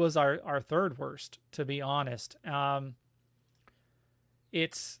probably was our 3rd worst, to be honest. I'm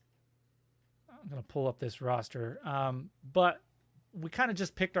going to pull up this roster. But we kind of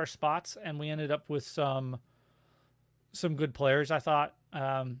just picked our spots, and we ended up with some good players, I thought.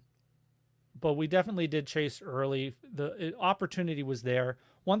 But we definitely did chase early. The opportunity was there.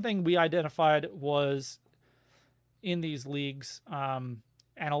 One thing we identified was in these leagues, and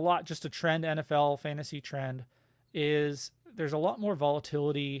a lot, just a trend, NFL fantasy trend, is there's a lot more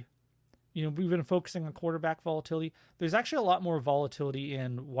volatility. We've been focusing on quarterback volatility. There's actually a lot more volatility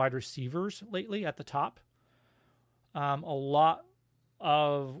in wide receivers lately at the top. A lot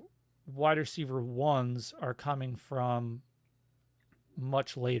of wide receiver ones are coming from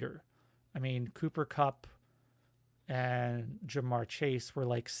much later. I mean, Cooper Kupp and Jamar Chase were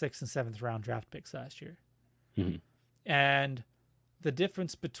like 6th and 7th round draft picks last year. Mm-hmm. And the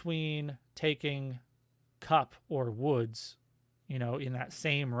difference between taking Kupp or Woods, in that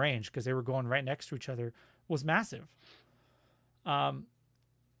same range because they were going right next to each other was massive.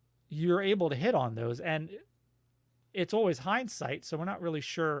 You're able to hit on those, and it's always hindsight, so we're not really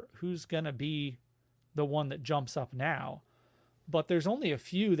sure who's going to be the one that jumps up now. But there's only a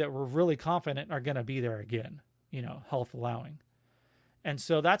few that we're really confident are going to be there again, health allowing. And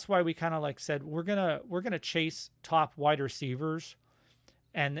so that's why we kind of like said we're gonna chase top wide receivers,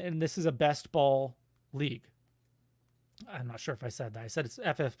 and this is a best ball league. I'm not sure if I said that. I said it's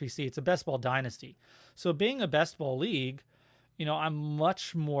FFPC. It's a best ball dynasty. So being a best ball league, I'm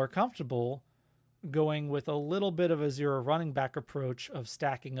much more comfortable going with a little bit of a zero running back approach of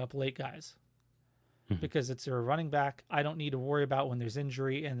stacking up late guys. Because it's zero running back, I don't need to worry about when there's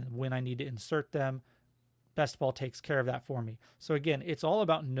injury and when I need to insert them. Best ball takes care of that for me. So again, it's all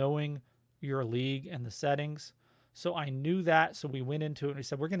about knowing your league and the settings. So I knew that. So we went into it and we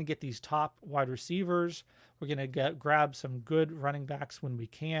said, we're going to get these top wide receivers. We're going to grab some good running backs when we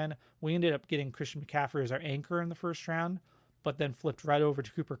can. We ended up getting Christian McCaffrey as our anchor in the first round, but then flipped right over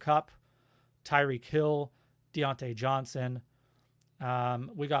to Cooper Kupp, Tyreek Hill, Deontay Johnson.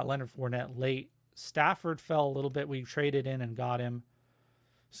 We got Leonard Fournette late. Stafford fell a little bit. We traded in and got him.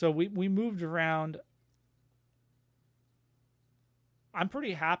 So we moved around. I'm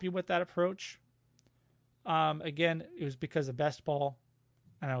pretty happy with that approach. Again, it was because of best ball,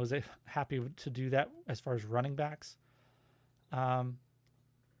 and I was happy to do that as far as running backs.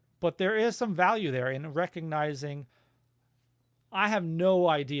 But there is some value there in recognizing I have no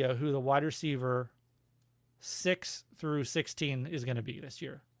idea who the wide receiver 6 through 16 is going to be this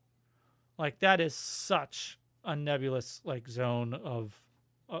year. Like, that is such a nebulous zone of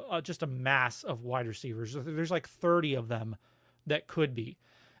just a mass of wide receivers. There's like 30 of them that could be.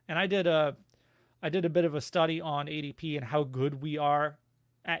 And I did a bit of a study on ADP and how good we are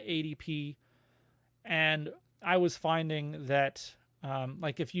at ADP. And I was finding that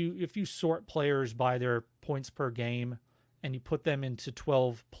if you sort players by their points per game and you put them into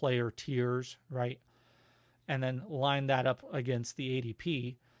 12 player tiers, right? And then line that up against the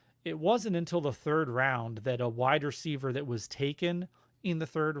ADP, it wasn't until the third round that a wide receiver that was taken in the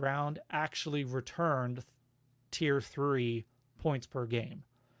third round actually returned tier 3 points per game.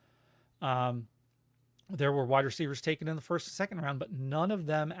 There were wide receivers taken in the first and second round, but none of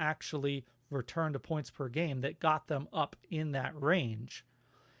them actually returned to points per game that got them up in that range.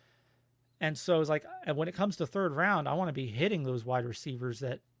 And so it's like, when it comes to third round, I want to be hitting those wide receivers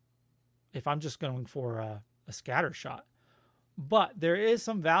that if I'm just going for a scatter shot. But there is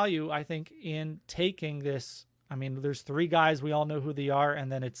some value, I think, in taking this. I mean, there's 3 guys. We all know who they are.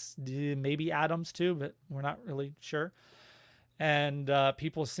 And then it's maybe Adams too, but we're not really sure. And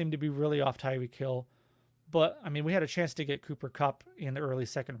people seem to be really off Tyreek Hill. But, I mean, we had a chance to get Cooper Kupp in the early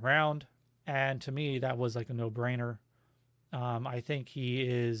second round. And to me, that was like a no-brainer. I think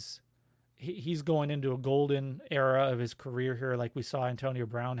he's going into a golden era of his career here, like we saw Antonio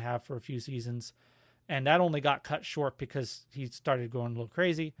Brown have for a few seasons. And that only got cut short because he started going a little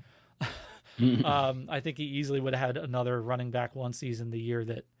crazy. I think he easily would have had another running back one season, the year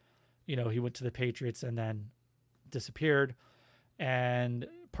that, he went to the Patriots and then disappeared. And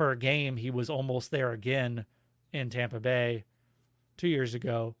per game, he was almost there again in Tampa Bay 2 years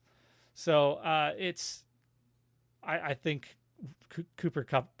ago. So I think Cooper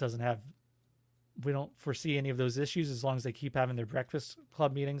Kupp we don't foresee any of those issues as long as they keep having their breakfast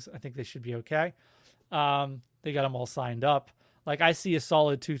club meetings. I think they should be okay. They got them all signed up. Like, I see a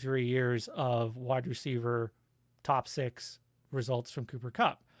solid 2-3 years of wide receiver top 6 results from Cooper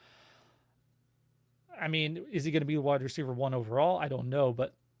Kupp. I mean, is he going to be the wide receiver 1 overall? I don't know,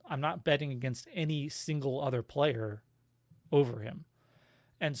 but I'm not betting against any single other player over him.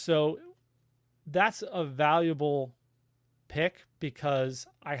 And so that's a valuable pick because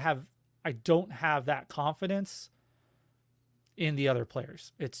I don't have that confidence in the other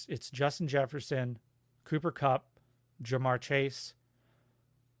players. It's Justin Jefferson, Cooper Kupp, Jamar Chase.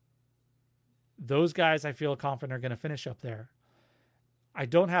 Those guys I feel confident are going to finish up there. I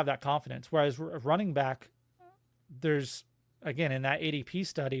don't have that confidence. Whereas running back, there's, again, in that ADP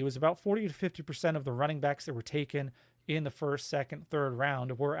study, it was about 40 to 50% of the running backs that were taken in the first, second, third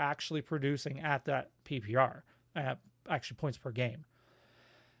round were actually producing at that PPR, actually points per game.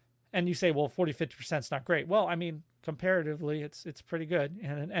 And you say, well, 40, 50% is not great. Well, I mean, comparatively, it's pretty good.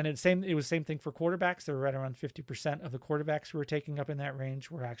 And it was the same thing for quarterbacks. They were right around 50% of the quarterbacks who were taking up in that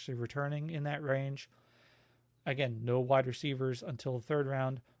range were actually returning in that range. Again, no wide receivers until the third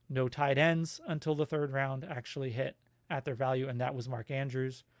round, no tight ends until the third round actually hit at their value, and that was Mark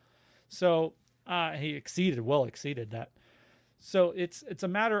Andrews. So he well exceeded that. So it's a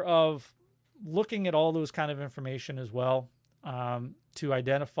matter of looking at all those kind of information as well. to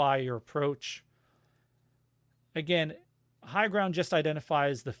identify your approach. Again, high ground just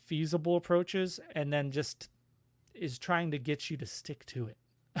identifies the feasible approaches and then just is trying to get you to stick to it.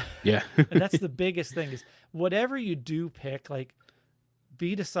 Yeah. And that's the biggest thing is whatever you do pick, like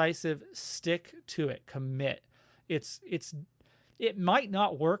be decisive, stick to it, commit. It might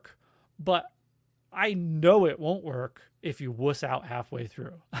not work, but I know it won't work if you wuss out halfway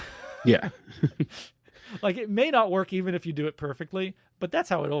through. Yeah. Like it may not work even if you do it perfectly, but that's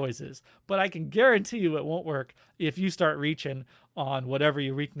how it always is. But I can guarantee you it won't work if you start reaching on whatever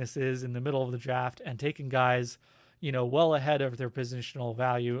your weakness is in the middle of the draft and taking guys, well ahead of their positional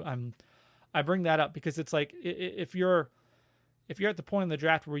value. I bring that up because it's like if you're at the point in the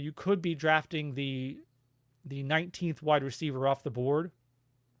draft where you could be drafting the 19th wide receiver off the board,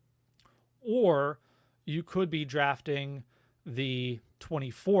 or you could be drafting the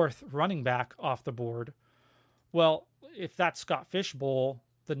 24th running back off the board. Well, if that's Scott Fishbowl,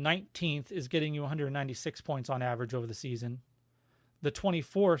 the 19th is getting you 196 points on average over the season. The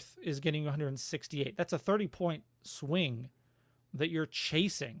 24th is getting you 168. That's a 30-point swing that you're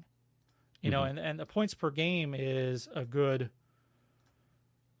chasing. And the points per game is a good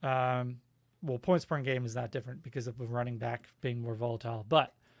points per game is not different because of the running back being more volatile.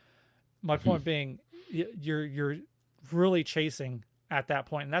 But my point being, you're really chasing at that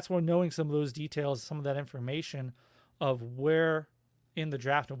point. And that's where knowing some of those details, some of that information of where in the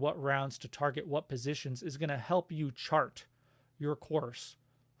draft and what rounds to target what positions is going to help you chart your course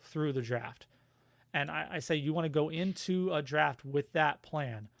through the draft. And I say you want to go into a draft with that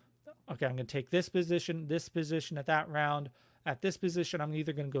plan. Okay, I'm going to take this position at that round. At this position, I'm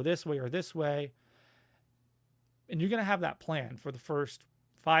either going to go this way or this way. And you're going to have that plan for the first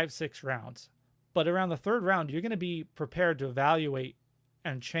 5-6 rounds. But around the third round, you're going to be prepared to evaluate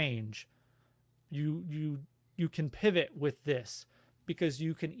and change. You can pivot with this because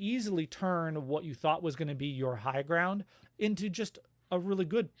you can easily turn what you thought was going to be your high ground into just a really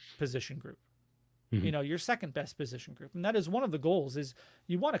good position group. Your second best position group. And that is one of the goals is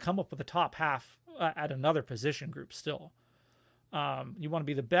you want to come up with a top half at another position group still. You want to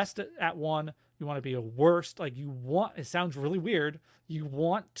be the best at one. You want to be a worst. It sounds really weird. You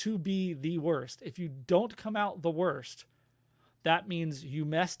want to be the worst. If you don't come out the worst, that means you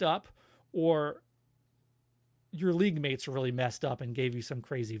messed up or your league mates really messed up and gave you some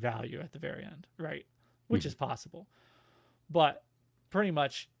crazy value at the very end, right? Which is possible. But pretty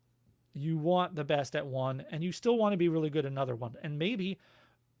much you want the best at one and you still want to be really good at another one. And maybe,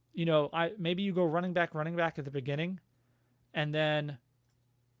 maybe you go running back at the beginning and then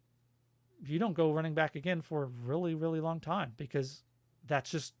you don't go running back again for a really, really long time because that's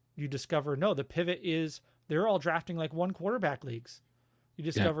just, you discover, no, the pivot is they're all drafting like one quarterback leagues. You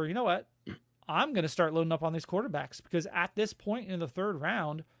discover, you know what? I'm going to start loading up on these quarterbacks because at this point in the third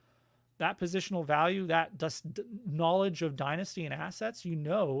round, that positional value, that knowledge of dynasty and assets,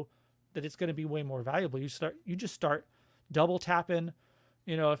 that it's going to be way more valuable. You just start double tapping,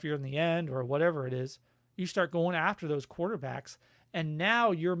 if you're in the end or whatever it is, you start going after those quarterbacks. And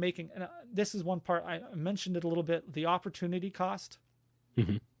now you're making, and this is one part, I mentioned it a little bit, the opportunity cost.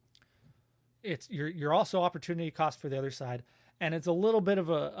 Mm-hmm. You're also opportunity cost for the other side. And it's a little bit of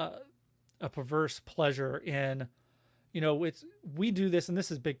a perverse pleasure in, we do this, and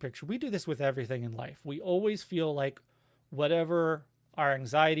this is big picture. We do this with everything in life. We always feel like whatever our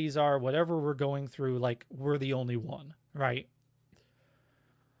anxieties are, whatever we're going through, like we're the only one, right?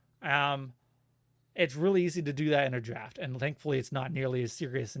 It's really easy to do that in a draft. And thankfully it's not nearly as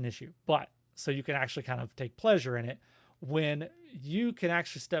serious an issue, but so you can actually kind of take pleasure in it when you can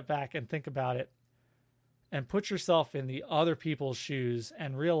actually step back and think about it and put yourself in the other people's shoes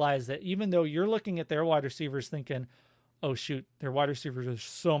and realize that even though you're looking at their wide receivers thinking, oh shoot, their wide receivers are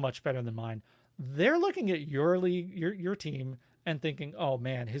so much better than mine. They're looking at your league, your team and thinking, oh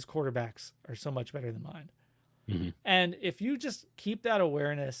man, his quarterbacks are so much better than mine. Mm-hmm. And if you just keep that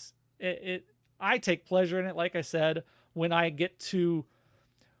awareness, I take pleasure in it. Like I said, when I get to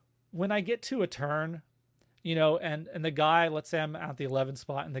a turn, and the guy, let's say I'm at the 11th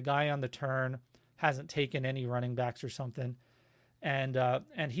spot and the guy on the turn hasn't taken any running backs or something. And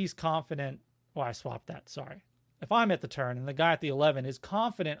he's confident. Well, I swapped that. Sorry. If I'm at the turn and the guy at the 11 is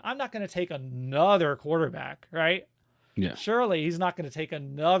confident, I'm not going to take another quarterback, right? Yeah. Surely he's not going to take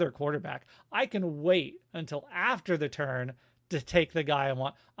another quarterback. I can wait until after the turn to take the guy I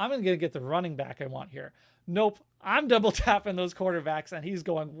want. I'm going to get the running back I want here. Nope. I'm double tapping those quarterbacks and he's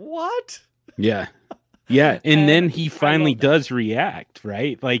going, what? Yeah. Yeah. And then he finally does react,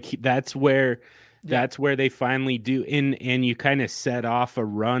 right? Like that's where that's where they finally do. And you kind of set off a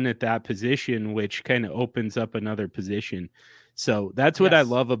run at that position, which kind of opens up another position. So that's what I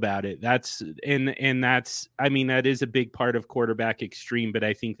love about it. That's I mean, that is a big part of quarterback extreme, but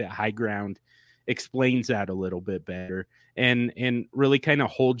I think that high ground explains that a little bit better and really kind of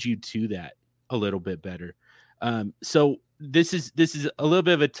holds you to that a little bit better. So this is a little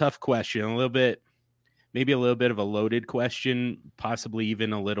bit of a tough question, maybe a little bit of a loaded question, possibly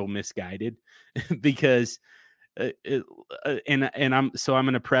even a little misguided, because I'm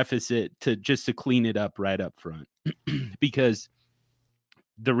going to preface it to clean it up right up front, because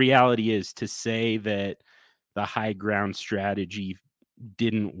the reality is, to say that the high ground strategy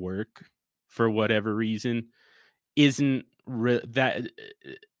didn't work for whatever reason isn't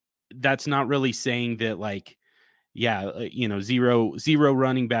that's not really saying that, like, zero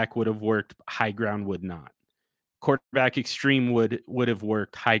running back would have worked, high ground would not. Quarterback extreme would have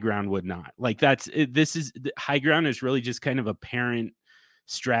worked, high ground would not. Like, high ground is really just kind of a parent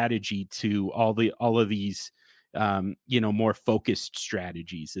strategy to all of these more focused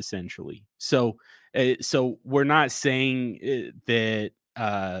strategies, essentially. So we're not saying that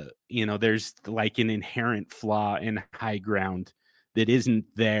there's like an inherent flaw in high ground that isn't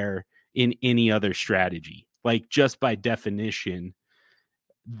there in any other strategy. Like, just by definition,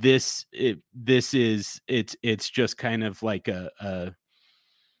 it's just kind of like a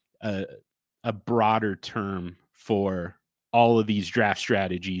broader term for all of these draft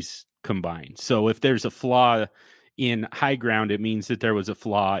strategies combined. So if there's a flaw in high ground, it means that there was a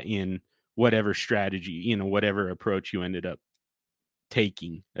flaw in whatever strategy, whatever approach you ended up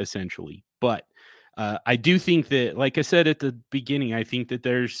taking, essentially. But I do think that, like I said at the beginning, I think that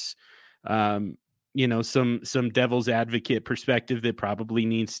there's some devil's advocate perspective that probably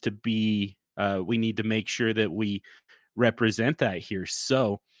needs to be, we need to make sure that we represent that here.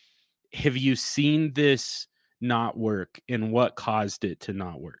 So have you seen this not work, and what caused it to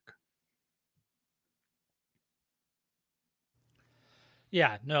not work?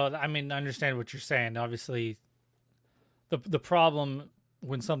 Yeah, no, I mean, I understand what you're saying. Obviously, the problem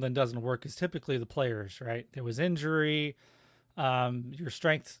when something doesn't work is typically the players, right? There was injury. Your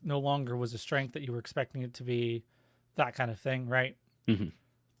strength no longer was a strength that you were expecting it to be, that kind of thing, right? Mm-hmm.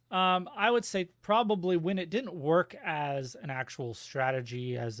 I would say probably when it didn't work as an actual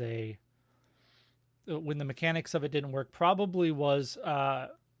strategy, when the mechanics of it didn't work, probably was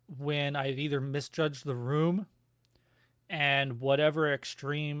when I either misjudged the room and whatever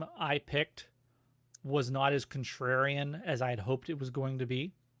extreme I picked was not as contrarian as I had hoped it was going to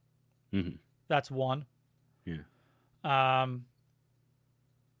be. Mm-hmm. That's one. Yeah.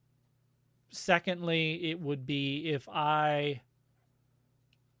 Secondly, it would be if I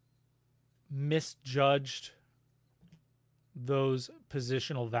misjudged those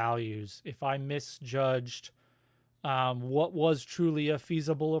positional values, if I misjudged what was truly a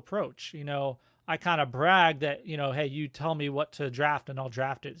feasible approach. I kind of brag that, hey, you tell me what to draft and I'll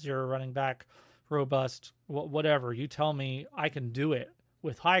draft it. Zero running back, robust, whatever. You tell me, I can do it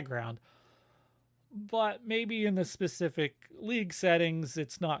with high ground. But maybe in the specific league settings,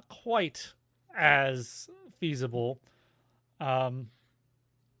 it's not quite as feasible. Because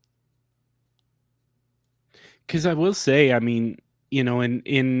I will say, I mean, in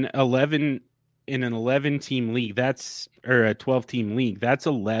an 11 team league, or a 12 team league, that's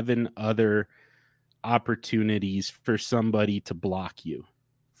 11 other opportunities for somebody to block you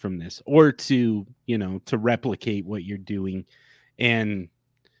from this, or to replicate what you're doing. And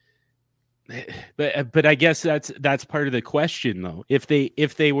but I guess that's part of the question, though. If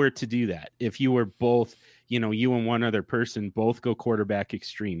they were to do that, if you were both, you and one other person both go quarterback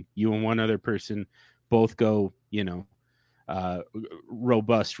extreme, you and one other person both go,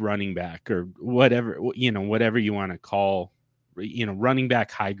 robust running back, or whatever you want to call, running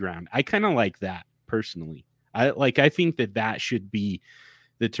back high ground. I kind of like that personally. I think that should be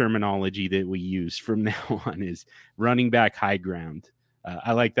the terminology that we use from now on, is running back high ground.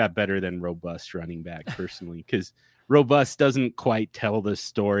 I like that better than robust running back personally, because robust doesn't quite tell the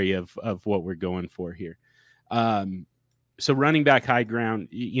story of what we're going for here. So running back high ground,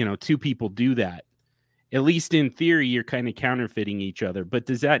 two people do that. At least in theory, you're kind of counterfeiting each other. But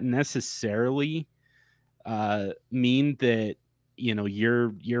does that necessarily mean that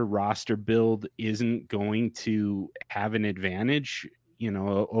your roster build isn't going to have an advantage,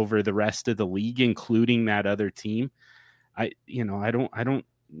 over the rest of the league, including that other team? I don't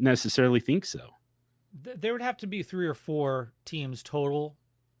necessarily think so. There would have to be 3 or 4 teams total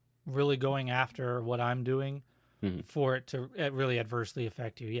really going after what I'm doing for it to really adversely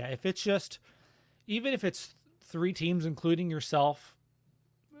affect you. Yeah, if it's just, even if it's 3 teams, including yourself,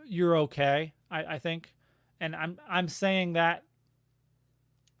 you're okay. I think, and I'm saying that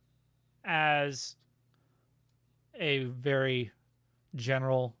as a very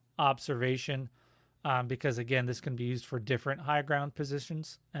general observation, because again, this can be used for different high ground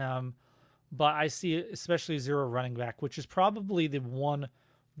positions. But I see it, especially zero running back, which is probably the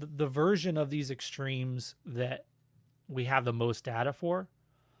version of these extremes that we have the most data for.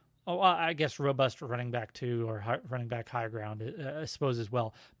 Oh, I guess robust running back too, or running back high ground, I suppose as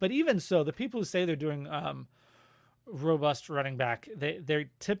well. But even so, the people who say they're doing robust running back, they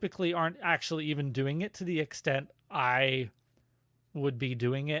typically aren't actually even doing it to the extent I would be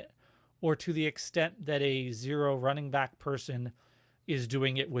doing it, or to the extent that a zero running back person is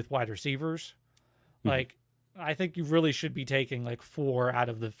doing it with wide receivers. Mm-hmm. Like, I think you really should be taking like 4 out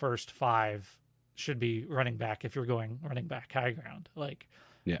of the first 5 should be running back if you're going running back high ground. Like,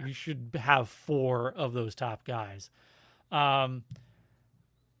 yeah, you should have 4 of those top guys. Starting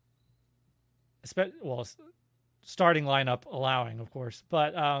lineup allowing, of course.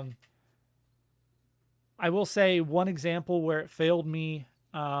 But I will say one example where it failed me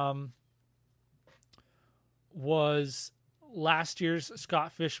was last year's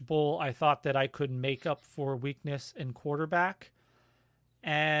Scott Fish Bowl. I thought that I could make up for weakness in quarterback.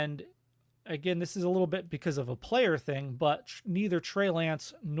 And again, this is a little bit because of a player thing, but neither Trey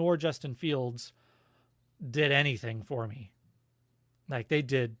Lance nor Justin Fields did anything for me. Like, they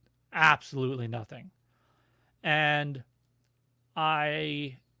did absolutely nothing. And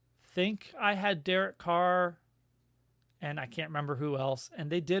I think I had Derek Carr and I can't remember who else, and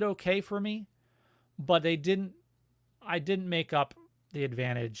they did okay for me, but I didn't make up the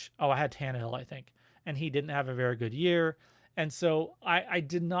advantage. Oh, I had Tannehill, I think, and he didn't have a very good year. And so I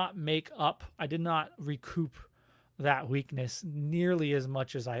did not recoup that weakness nearly as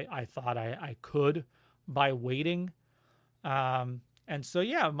much as I thought I could by waiting. And so,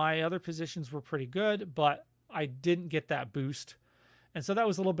 yeah, my other positions were pretty good, but I didn't get that boost. And so that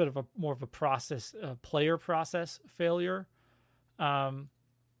was a little bit of more of a player process failure.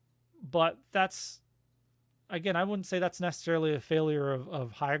 But that's, again, I wouldn't say that's necessarily a failure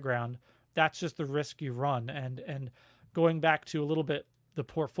of high ground. That's just the risk you run. And going back to a little bit the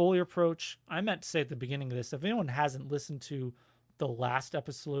portfolio approach, I meant to say at the beginning of this, if anyone hasn't listened to the last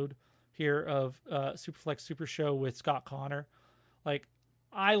episode here of SuperFlex Super Show with Scott Connor, like,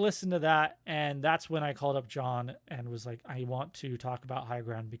 I listened to that, and that's when I called up John and was like, I want to talk about high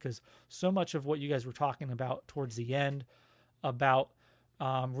ground, because so much of what you guys were talking about towards the end about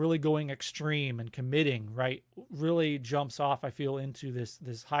really going extreme and committing, right, really jumps off, I feel, into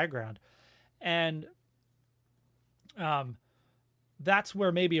this high ground. And that's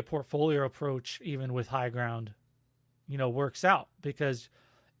where maybe a portfolio approach, even with high ground, works out, because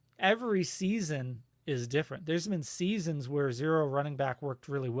every season is different. There's been seasons where zero running back worked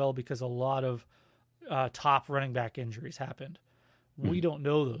really well because a lot of top running back injuries happened. We don't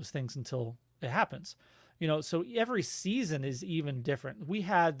know those things until it happens. So every season is even different. We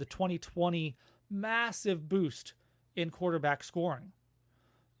had the 2020 massive boost in quarterback scoring,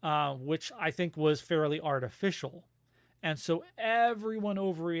 which I think was fairly artificial. And so everyone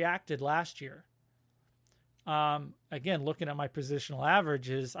overreacted last year. Again, looking at my positional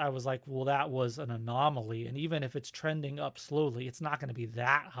averages, I was like, well, that was an anomaly. And even if it's trending up slowly, it's not going to be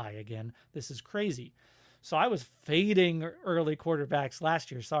that high again. This is crazy. So I was fading early quarterbacks last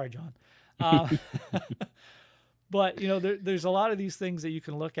year. Sorry, John. But, there's a lot of these things that you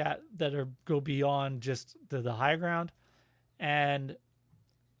can look at that go beyond just the high ground. And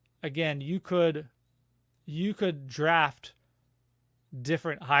again, you could draft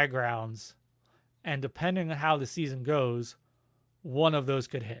different high grounds, and depending on how the season goes, one of those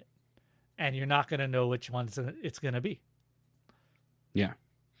could hit, and you're not going to know which one it's going to be. Yeah.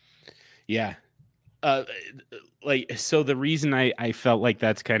 Yeah. So the reason I felt like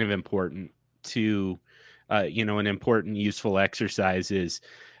that's kind of important to, an important, useful exercise is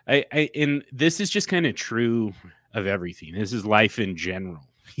and this is just kind of true of everything. This is life in general,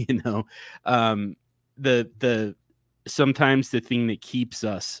 sometimes the thing that keeps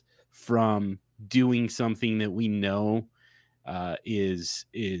us from doing something that we know is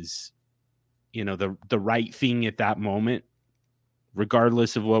the right thing at that moment,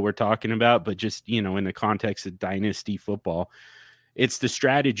 regardless of what we're talking about, but just in the context of dynasty football, it's the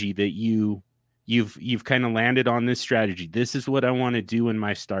strategy that you've kind of landed on. This strategy, this is what I want to do in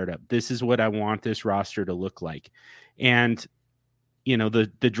my startup, this is what I want this roster to look like. And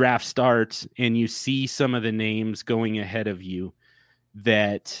the draft starts and you see some of the names going ahead of you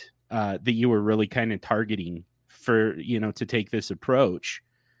that you were really kind of targeting for, to take this approach,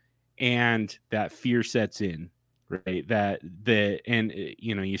 and that fear sets in, right? And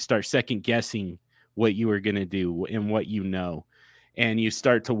you start second guessing what you were going to do and what and you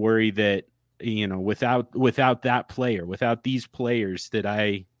start to worry that without that player, without these players that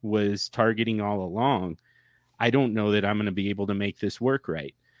I was targeting all along, I don't know that I'm going to be able to make this work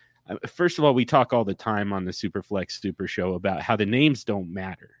right. First of all, we talk all the time on the SuperFlex Super Show about how the names don't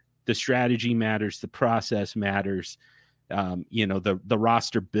matter. The strategy matters, the process matters, the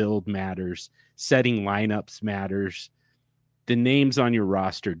roster build matters, setting lineups matters. The names on your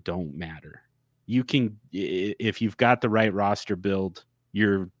roster don't matter. You can, if you've got the right roster build,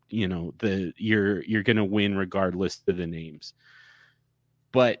 you're going to win regardless of the names.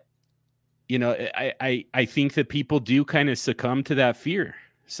 But I think that people do kind of succumb to that fear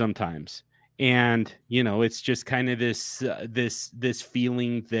sometimes. And, it's just kind of this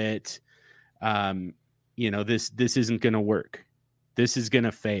feeling that, this isn't going to work. This is going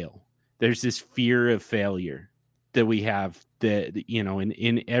to fail. There's this fear of failure that we have that,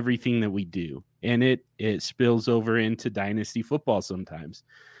 in everything that we do. And it spills over into dynasty football sometimes.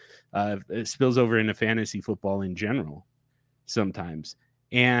 It spills over into fantasy football in general sometimes.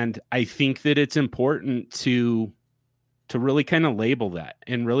 And I think that it's important to really kind of label that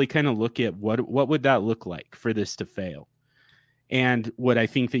and really kind of look at what would that look like for this to fail. And what I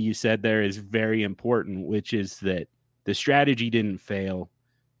think that you said there is very important, which is that the strategy didn't fail.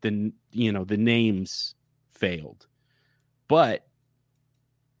 The names failed. But,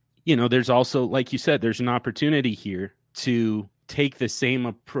 there's also, like you said, there's an opportunity here to take the same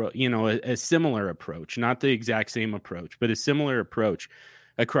approach, a similar approach, not the exact same approach, but a similar approach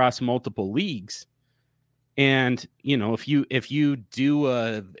across multiple leagues. And, if you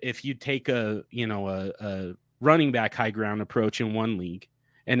take a running back high ground approach in one league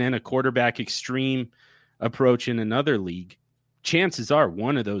and then a quarterback extreme approach in another league, chances are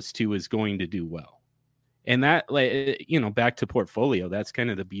one of those two is going to do well. And that, back to portfolio, that's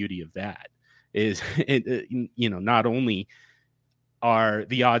kind of the beauty of that is, not only are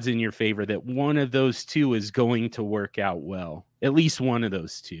the odds in your favor that one of those two is going to work out well, at least one of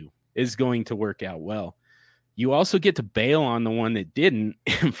those two is going to work out well. You also get to bail on the one that didn't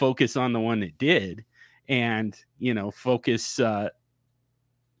and focus on the one that did, and, focus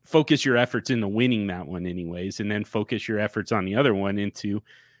your efforts into winning that one anyways, and then focus your efforts on the other one into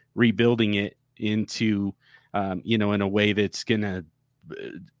rebuilding it into, in a way that's going to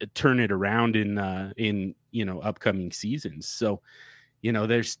turn it around in upcoming seasons. So,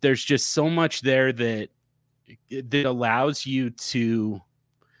 there's just so much there that allows you to,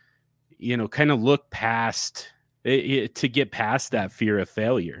 kind of look past it, to get past that fear of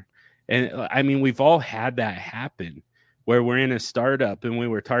failure. And I mean, we've all had that happen where we're in a startup and we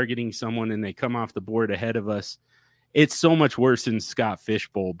were targeting someone and they come off the board ahead of us. It's so much worse than Scott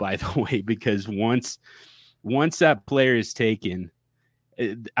Fishbowl, by the way, because once that player is taken,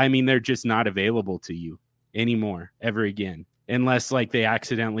 I mean, they're just not available to you anymore ever again, unless like they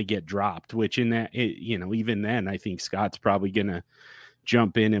accidentally get dropped, which in that, even then I think Scott's probably going to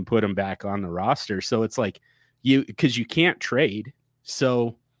jump in and put them back on the roster. So it's like because you can't trade.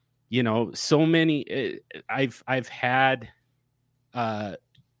 So, so many, I've had,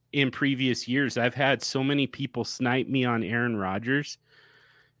 in previous years, I've had so many people snipe me on Aaron Rodgers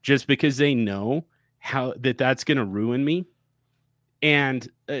just because they know how that's going to ruin me. And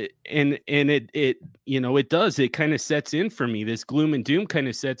it does, it kind of sets in for me. This gloom and doom kind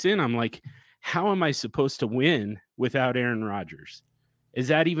of sets in. I'm like, how am I supposed to win without Aaron Rodgers? Is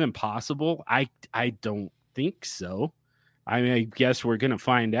that even possible? I don't think so. I mean, I guess we're going to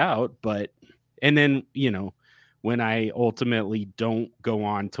find out, and then, when I ultimately don't go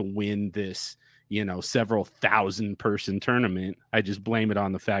on to win this, several thousand person tournament, I just blame it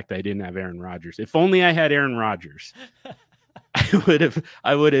on the fact that I didn't have Aaron Rodgers. If only I had Aaron Rodgers, I would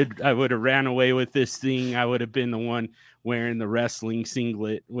have ran away with this thing. I would have been the one wearing the wrestling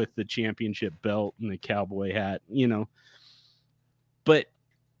singlet with the championship belt and the cowboy hat, but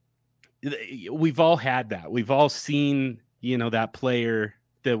we've all had that. We've all seen, that player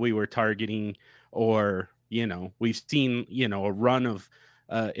that we were targeting, or, we've seen, a run of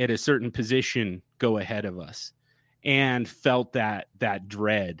at a certain position go ahead of us and felt that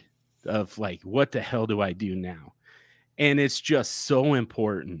dread of like, what the hell do I do now? And it's just so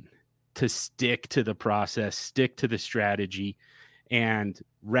important to stick to the process, stick to the strategy, and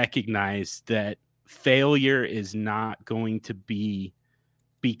recognize that failure is not going to be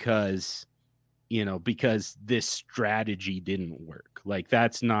because this strategy didn't work. Like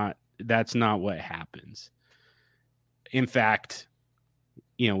that's not what happens. In fact,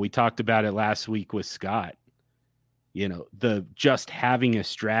 we talked about it last week with Scott. The just having a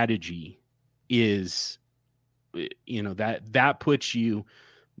strategy is that puts you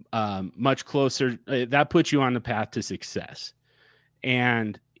much closer. That puts you on the path to success.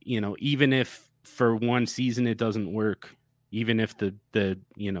 And, even if for one season it doesn't work, even if the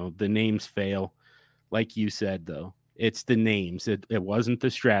names fail, like you said, though, it's the names. It wasn't the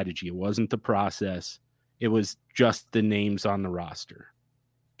strategy. It wasn't the process. It was just the names on the roster.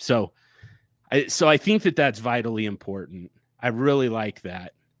 So I think that that's vitally important. I really like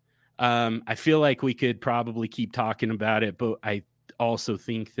that. I feel like we could probably keep talking about it, but I also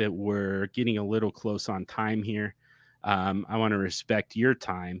think that we're getting a little close on time here. I want to respect your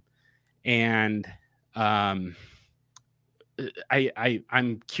time. And I'm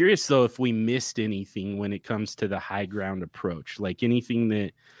curious, though, if we missed anything when it comes to the high ground approach, like anything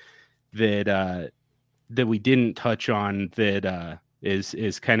that we didn't touch on that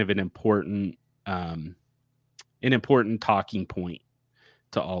is kind of an important talking point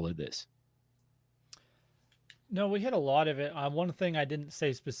to all of this. No, we hit a lot of it. One thing I didn't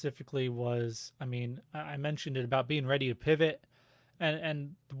say specifically was, I mentioned it about being ready to pivot.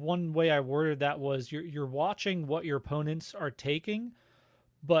 And one way I worded that was you're watching what your opponents are taking,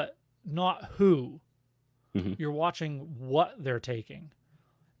 but not who. Mm-hmm. You're watching what they're taking.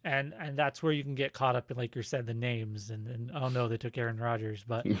 And that's where you can get caught up in, like you said, the names and oh no, they took Aaron Rodgers.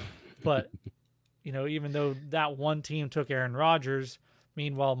 But even though that one team took Aaron Rodgers,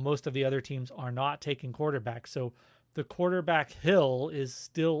 meanwhile, most of the other teams are not taking quarterbacks. So the quarterback hill is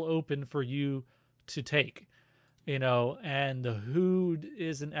still open for you to take, and the who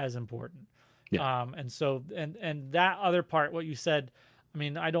isn't as important. Yeah. And that other part, what you said,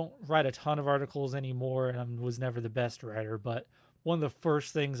 I don't write a ton of articles anymore and was never the best writer, but one of the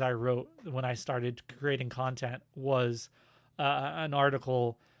first things I wrote when I started creating content was an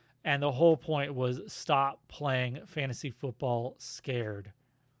article. And the whole point was stop playing fantasy football scared.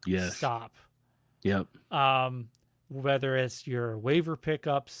 Yes. Stop. Yep. Whether it's your waiver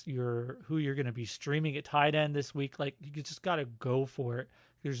pickups, who you're going to be streaming at tight end this week, like you just got to go for it.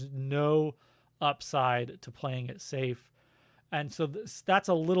 There's no upside to playing it safe. And so that's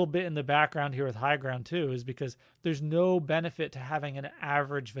a little bit in the background here with high ground too, is because there's no benefit to having an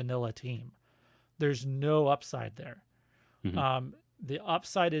average vanilla team. There's no upside there. Mm-hmm. The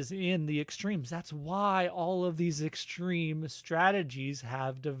upside is in the extremes. That's why all of these extreme strategies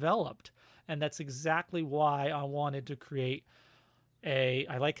have developed. And that's exactly why I wanted to create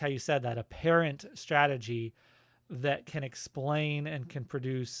I like how you said that, a parent strategy that can explain and can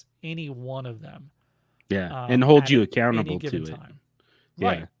produce any one of them. Yeah. And hold you accountable to it. Time. Yeah.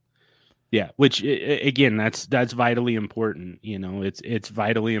 Right. Yeah. Which again, that's vitally important. It's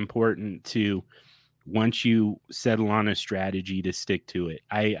vitally important to, once you settle on a strategy, to stick to it.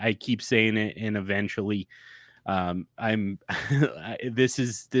 I keep saying it, and eventually this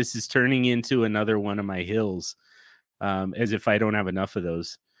is turning into another one of my hills, as if I don't have enough of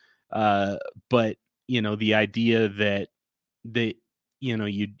those. But the idea that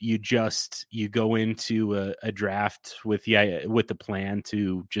you go into a draft with the plan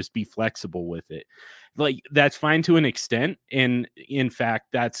to just be flexible with it. Like, that's fine to an extent. And in fact,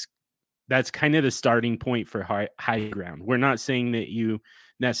 that's kind of the starting point for high ground. We're not saying that you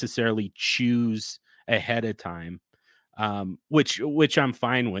necessarily choose ahead of time, which I'm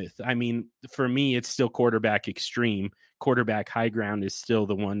fine with. For me, it's still quarterback extreme. Quarterback high ground is still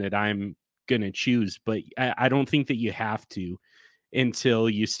the one that I'm going to choose, but I don't think that you have to until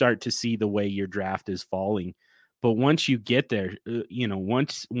you start to see the way your draft is falling. But once you get there,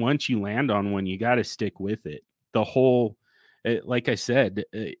 once you land on one, you got to stick with it. The whole, like I said,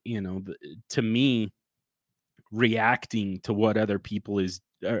 to me, reacting to what other people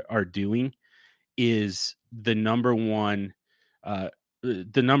are doing is the number one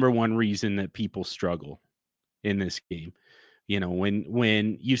reason that people struggle in this game.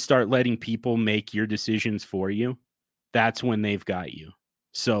 When you start letting people make your decisions for you, that's when they've got you.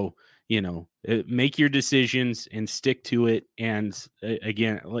 So, make your decisions and stick to it. And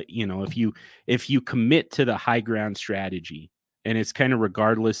again, if you commit to the high ground strategy, and it's kind of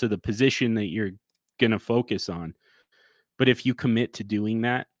regardless of the position that you're going to focus on, but if you commit to doing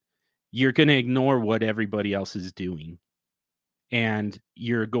that, you're going to ignore what everybody else is doing, and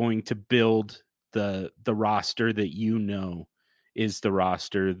you're going to build the roster that is the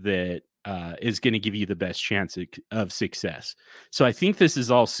roster that is going to give you the best chance of success. So I think this is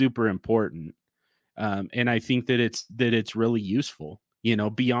all super important. And I think that it's really useful,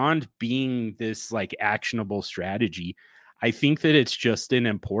 beyond being this like actionable strategy. I think that it's just an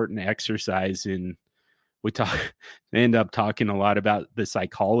important exercise we end up talking a lot about the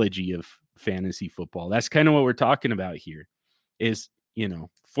psychology of fantasy football. That's kind of what we're talking about here, is,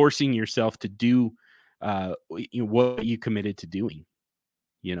 forcing yourself to do what you committed to doing.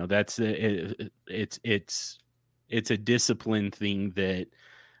 That's it's a discipline thing that,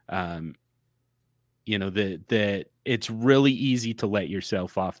 that it's really easy to let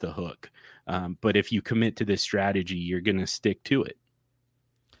yourself off the hook. But if you commit to this strategy, you're going to stick to it.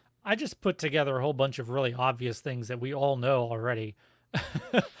 I just put together a whole bunch of really obvious things that we all know already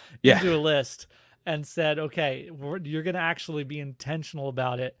Yeah. into a list and said, okay, you're going to actually be intentional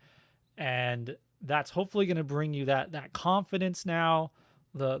about it. And that's hopefully going to bring you that confidence now,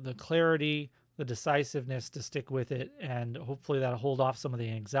 the clarity, the decisiveness to stick with it. And hopefully that'll hold off some of the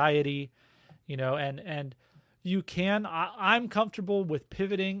anxiety, and you can, I'm comfortable with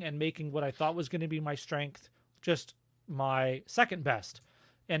pivoting and making what I thought was going to be my strength, just my second best.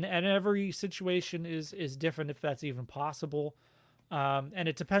 And every situation is different, if that's even possible. And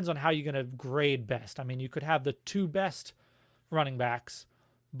it depends on how you're going to grade best. I mean, you could have the 2 best running backs,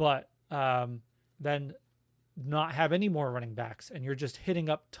 but then not have any more running backs, and you're just hitting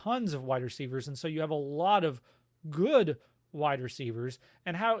up tons of wide receivers. And so you have a lot of good wide receivers.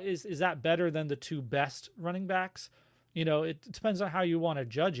 And how is that better than the 2 best running backs? It depends on how you want to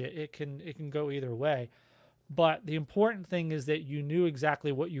judge it. It can go either way. But the important thing is that you knew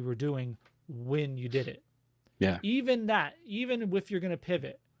exactly what you were doing when you did it. Yeah. Even if you're going to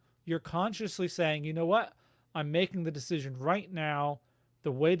pivot, you're consciously saying, you know what? I'm making the decision right now,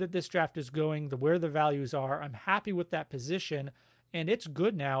 the way that this draft is going, where the values are. I'm happy with that position, and it's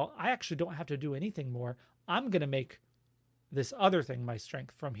good now. I actually don't have to do anything more. I'm going to make this other thing my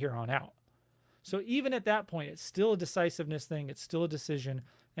strength from here on out. So even at that point, it's still a decisiveness thing. It's still a decision,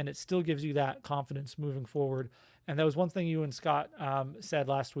 and it still gives you that confidence moving forward. And that was one thing you and Scott said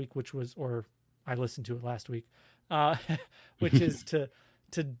last week, or I listened to it last week, which is to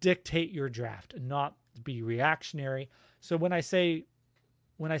dictate your draft and not be reactionary. So when I say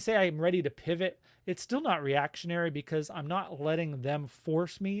I'm ready to pivot, it's still not reactionary because I'm not letting them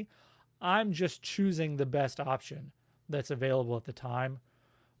force me. I'm just choosing the best option that's available at the time.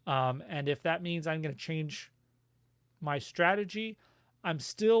 And if that means I'm going to change my strategy, I'm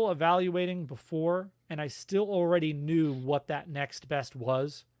still evaluating before, and I still already knew what that next best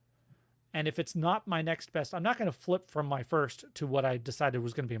was. And if it's not my next best, I'm not going to flip from my first to what I decided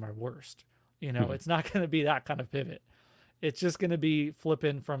was going to be my worst. It's not going to be that kind of pivot. It's just going to be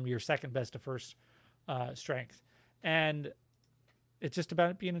flipping from your second best to first strength. And it's just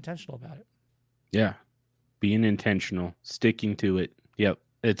about being intentional about it. Yeah. Being intentional, sticking to it. Yep.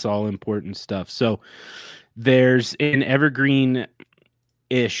 It's all important stuff. So there's an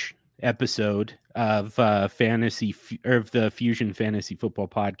evergreen-ish episode of the Fusion Fantasy Football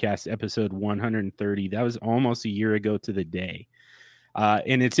Podcast, episode 130. That was almost a year ago to the day.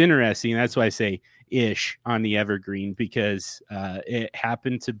 And it's interesting. That's why I say ish on the evergreen, because it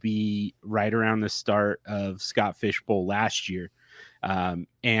happened to be right around the start of Scott Fishbowl last year.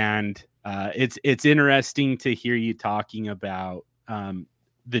 And it's interesting to hear you talking about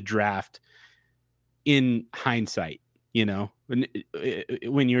the draft in hindsight,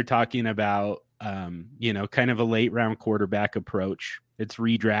 when you're talking about, kind of a late round quarterback approach. It's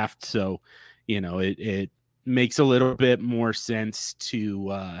redraft. So, it makes a little bit more sense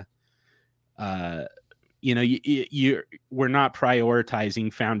to, we're not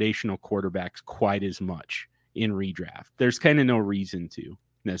prioritizing foundational quarterbacks quite as much in redraft. There's kind of no reason to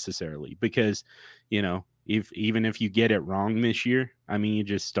necessarily, because, even if you get it wrong this year, I mean, you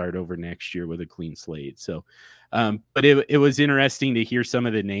just start over next year with a clean slate. So, but it was interesting to hear some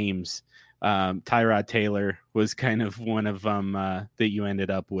of the names. Tyrod Taylor was kind of one of them that you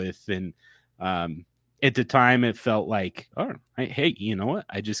ended up with. And at the time, it felt like, hey, you know what?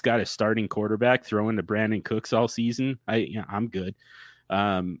 I just got a starting quarterback throwing to Brandon Cooks all season. I'm good.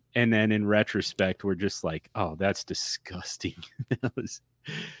 And then in retrospect, we're just like, oh, that's disgusting.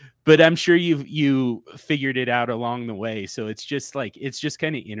 But I'm sure you figured it out along the way. So it's just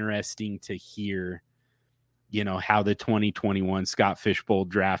kind of interesting to hear, how the 2021 Scott Fishbowl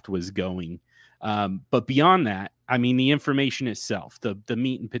draft was going. But beyond that, I mean, the information itself, the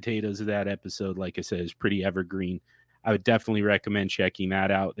meat and potatoes of that episode, like I said, is pretty evergreen. I would definitely recommend checking that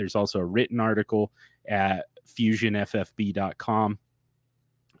out. There's also a written article at fusionffb.com.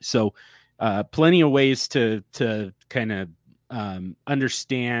 So plenty of ways to kind of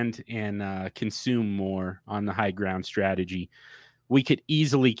understand and consume more on the high ground strategy. We could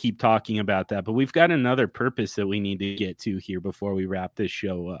easily keep talking about that, but we've got another purpose that we need to get to here before we wrap this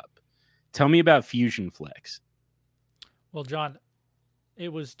show up. Tell me about SuperFlex. Well, John,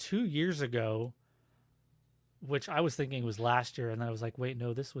 it was 2 years ago, which I was thinking was last year, and then I was like, wait,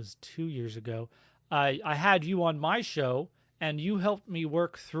 no, this was 2 years ago. I had you on my show, and you helped me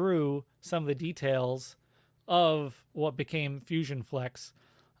work through some of the details of what became FusionFlex.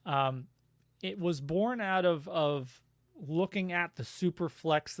 It was born out of looking at the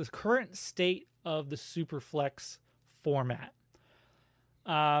SuperFlex, the current state of the SuperFlex format.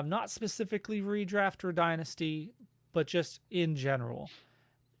 Not specifically redraft or dynasty, but just in general.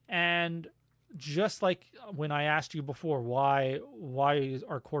 And just like when I asked you before, why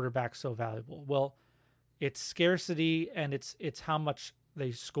are quarterbacks so valuable? Well, it's scarcity, and it's how much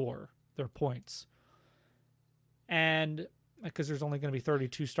they score, their points. And because there's only going to be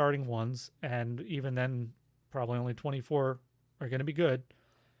 32 starting ones, and even then, probably only 24 are going to be good.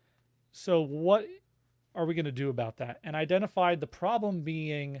 So what are we going to do about that? And identified the problem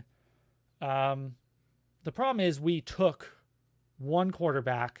being, the problem is we took one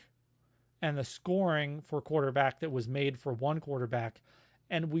quarterback and the scoring for quarterback that was made for one quarterback,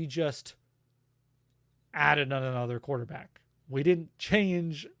 and we just added another quarterback. We didn't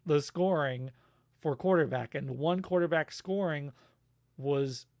change the scoring for quarterback, and one quarterback scoring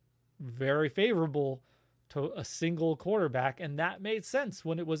was very favorable to a single quarterback, and that made sense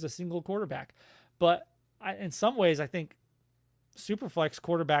when it was a single quarterback. But in some ways, I think SuperFlex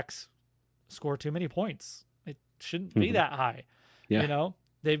quarterbacks score too many points. It shouldn't be that high. Yeah. You know,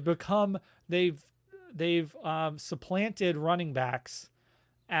 they've supplanted running backs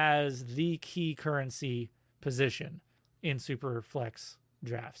as the key currency position in SuperFlex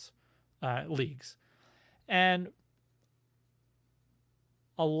drafts, leagues. And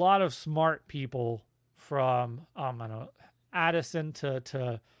a lot of smart people from Addison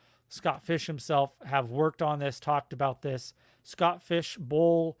to Scott Fish himself have worked on this, talked about this. Scott Fish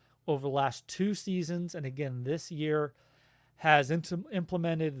Bowl over the last 2 seasons, and again this year, has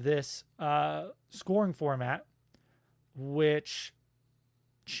implemented this scoring format, which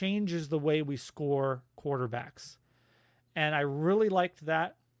changes the way we score quarterbacks. And I really liked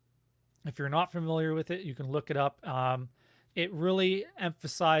that. If you're not familiar with it, you can look it up. It really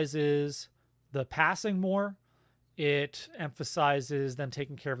emphasizes the passing more. It emphasizes them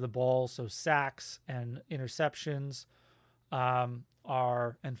taking care of the ball. So sacks and interceptions and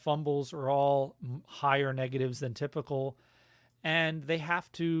fumbles are all higher negatives than typical. And they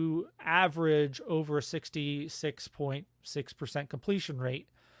have to average over a 66.6% completion rate.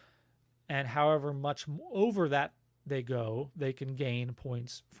 And however much over that they go, they can gain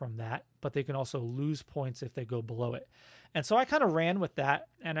points from that, but they can also lose points if they go below it. And so I kind of ran with that,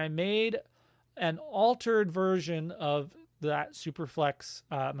 and I made an altered version of that SuperFlex,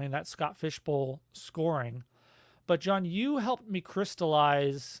 that Scott Fish Bowl scoring. But John, you helped me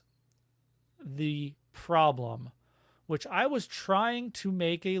crystallize the problem, which I was trying to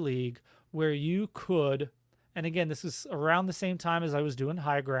make a league where you could, and again, this is around the same time as I was doing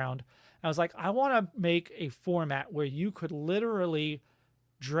High Ground. I was like, I want to make a format where you could literally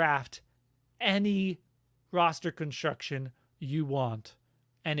draft any roster construction you want,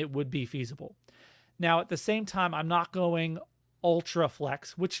 and it would be feasible. Now, at the same time, I'm not going Ultra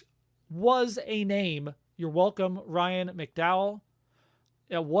Flex, which was a name. You're welcome, Ryan McDowell.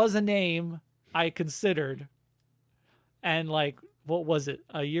 It was a name I considered. And like, what was it?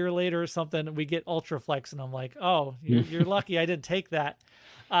 A year later or something, we get Ultra Flex, and I'm like, oh, you're lucky I didn't take that.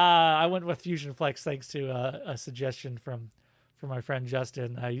 I went with FusionFlex thanks to a suggestion from my friend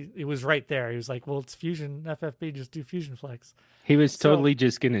Justin. It was right there. He was like, well, it's Fusion FFB, just do FusionFlex. He was totally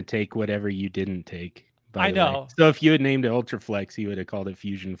just going to take whatever you didn't take. I know. So if you had named it UltraFlex, he would have called it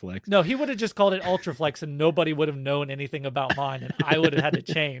FusionFlex. No, he would have just called it UltraFlex, and nobody would have known anything about mine, and I would have had to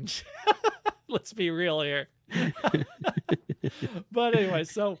change. Let's be real here. But anyway,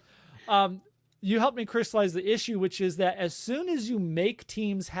 so you helped me crystallize the issue, which is that as soon as you make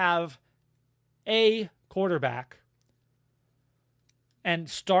teams have a quarterback and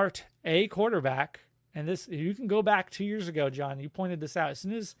start a quarterback, and this, you can go back 2 years ago, John, you pointed this out. As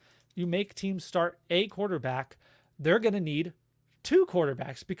soon as you make teams start a quarterback, they're going to need 2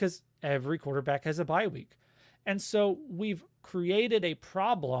 quarterbacks because every quarterback has a bye week. And so we've created a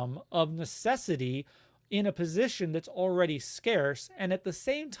problem of necessity in a position that's already scarce and at the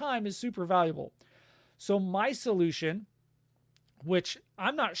same time is super valuable. So my solution, which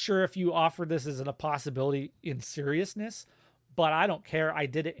I'm not sure if you offered this as a possibility in seriousness, but I don't care. I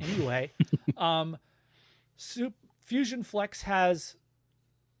did it anyway. FusionFlex has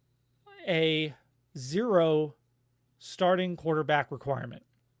a 0 starting quarterback requirement.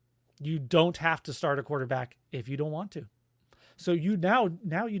 You don't have to start a quarterback if you don't want to. So you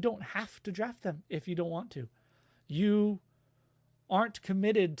now you don't have to draft them if you don't want to. You aren't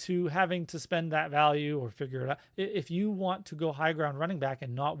committed to having to spend that value or figure it out. If you want to go high ground running back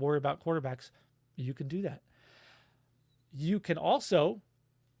and not worry about quarterbacks, you can do that. you can also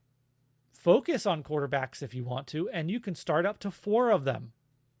focus on quarterbacks if you want to, and you can start up to 4 of them.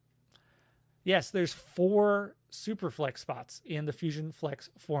 Yes, there's 4 SuperFlex spots in the Fusion Flex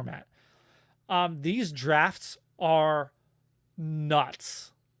format. These drafts are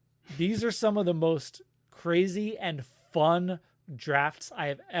nuts. These are some of the most crazy and fun drafts I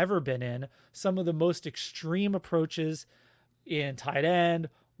have ever been in. Some of the most extreme approaches in tight end,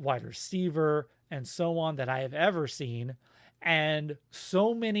 wide receiver, and so on that I have ever seen. And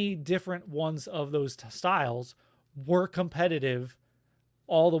so many different ones of those styles were competitive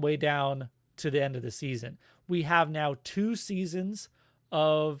all the way down to the end of the season. We have now 2 seasons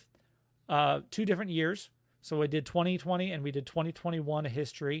of 2 different years. So we did 2020 and we did 2021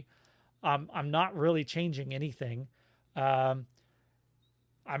 history. I'm not really changing anything. I'm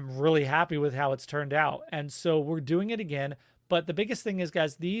really happy with how it's turned out. And so we're doing it again. But the biggest thing is,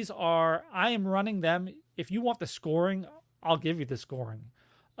 guys, I am running them. If you want the scoring, I'll give you the scoring.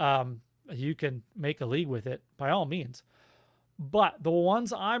 You can make a league with it by all means. But the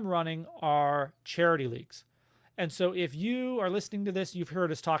ones I'm running are charity leagues. And so if you are listening to this, you've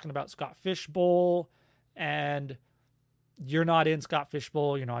heard us talking about Scott Fishbowl, and you're not in Scott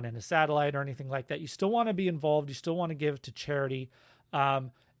Fishbowl, you're not in a satellite or anything like that. You still want to be involved. You still want to give to charity.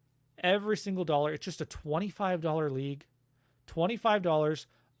 Every single dollar, it's just a $25 league, $25,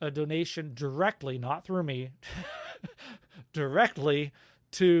 a donation directly, not through me, directly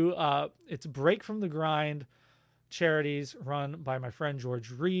to it's Break from the Grind charities run by my friend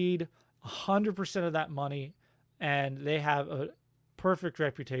George Reed. 100% of that money, and they have a perfect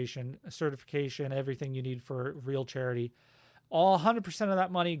reputation, a certification, everything you need for real charity. All 100% of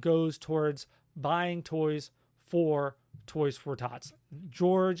that money goes towards buying toys for Toys for Tots.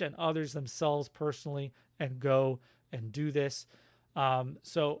 George and others themselves personally and go and do this.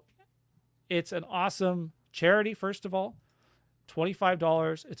 So it's an awesome charity, first of all.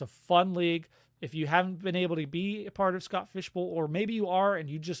 $25. It's a fun league. If you haven't been able to be a part of Scott Fishbowl, or maybe you are and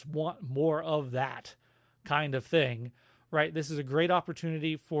you just want more of that kind of thing, right? This is a great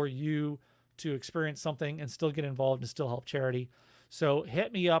opportunity for you to experience something and still get involved and still help charity. So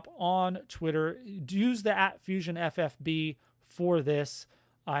hit me up on Twitter. Use the @FusionFFB for this.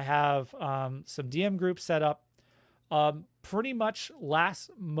 I have some DM groups set up. Pretty much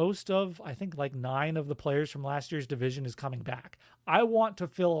most of, I think like 9 of the players from last year's division is coming back. I want to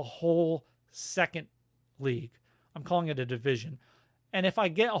fill a whole second league. I'm calling it a division. And if I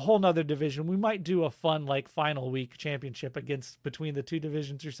get a whole nother division, we might do a fun like final week championship between the 2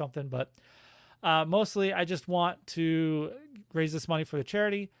 divisions or something. But mostly I just want to raise this money for the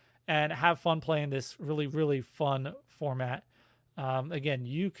charity and have fun playing this really, really fun format. Again,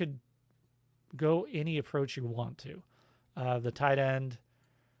 you could go any approach you want to. The tight end,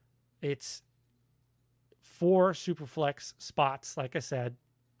 it's 4 SuperFlex spots, like I said,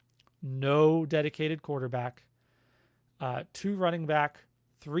 no dedicated quarterback, 2 running back,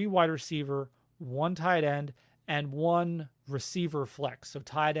 3 wide receiver, 1 tight end, and 1 receiver flex, so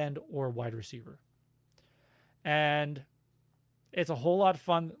tight end or wide receiver. And it's a whole lot of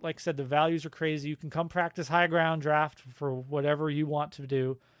fun. Like I said, the values are crazy. You can come practice high ground draft for whatever you want to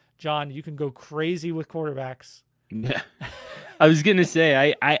do. John, you can go crazy with quarterbacks. Yeah. I was going to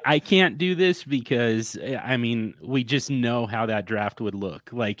say, I can't do this because, I mean, we just know how that draft would look.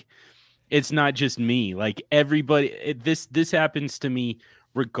 Like, it's not just me. Like, everybody, this happens to me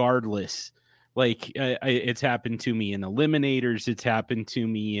regardless. Like, it's happened to me in eliminators. It's happened to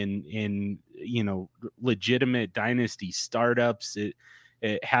me in legitimate dynasty startups.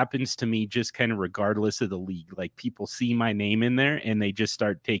 It happens to me just kind of regardless of the league. Like, people see my name in there and they just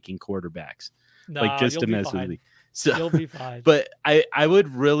start taking quarterbacks. Like, just to mess with me. So you'll be fine. But I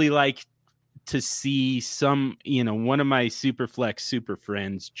would really like to see one of my SuperFlex super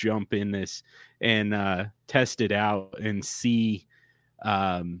friends jump in this and test it out and see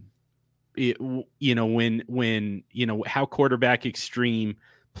when how quarterback extreme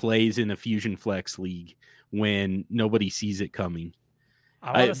plays in a Fusion Flex league when nobody sees it coming.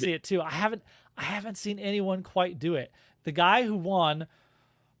 I want to see it too. I haven't seen anyone quite do it. The guy who won,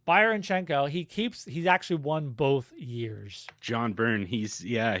 Byronchenko, he's actually won both years. John Byrne, he's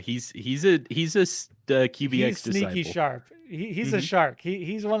a QBX he's disciple. Sneaky sharp. He's a shark.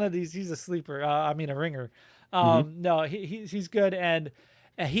 He's one of these. He's a sleeper. A ringer. No, he's good, and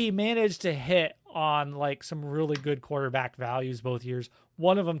he managed to hit on like some really good quarterback values both years.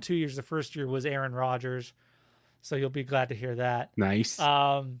 One of them 2 years. The first year was Aaron Rodgers, so you'll be glad to hear that. Nice.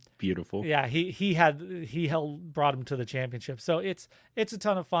 Beautiful. Yeah, he brought him to the championship. So it's a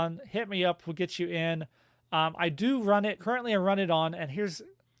ton of fun. Hit me up. We'll get you in. I do run it. Currently I run it on, and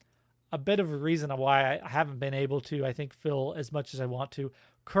a bit of a reason why I haven't been able to, I think, fill as much as I want to.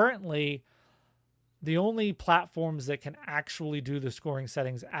 Currently, the only platforms that can actually do the scoring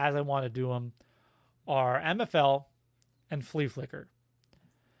settings as I want to do them are MFL and Flea Flicker.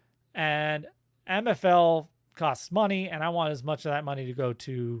 And MFL costs money, and I want as much of that money to go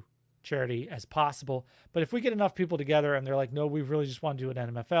to charity as possible. But if we get enough people together and they're like, no, we really just want to do it at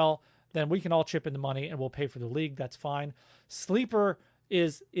MFL, then we can all chip in the money and we'll pay for the league. That's fine. Sleeper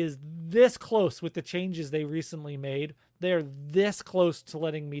is this close with the changes they recently made. They're this close to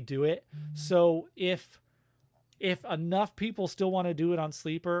letting me do it. So if enough people still want to do it on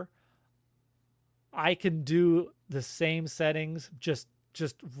Sleeper, I can do the same settings, just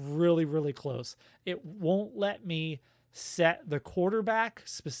really, really close. It won't let me set the quarterback,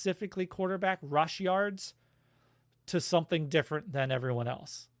 specifically quarterback rush yards, to something different than everyone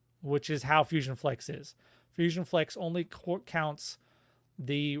else, which is how Fusion Flex is. Fusion Flex only counts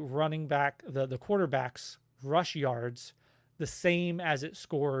the running back, the quarterback's rush yards the same as it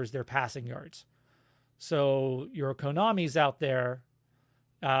scores their passing yards. So your Konamis out there,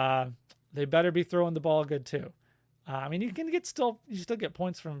 they better be throwing the ball good too. I mean, you still get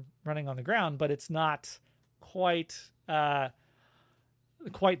points from running on the ground, but it's not quite the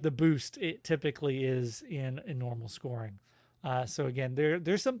boost it typically is in normal scoring. So again,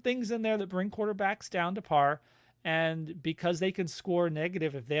 there's some things in there that bring quarterbacks down to par, and because they can score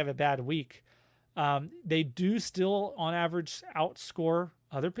negative if they have a bad week, they do still on average outscore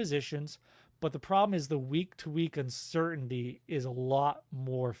other positions. But the problem is the week-to-week uncertainty is a lot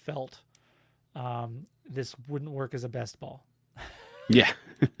more felt. This wouldn't work as a best ball. Yeah.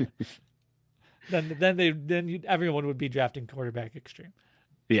 then everyone would be drafting quarterback extreme.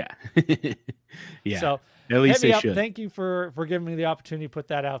 Yeah. Yeah. So at least they should. Thank you for giving me the opportunity to put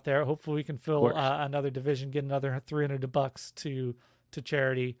that out there. Hopefully we can fill another division, get another $300 to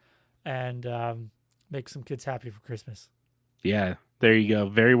charity, and make some kids happy for Christmas. Yeah, there you go.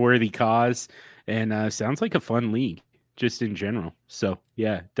 Very worthy cause, and sounds like a fun league just in general. So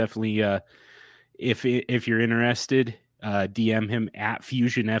yeah, definitely. If you're interested, DM him at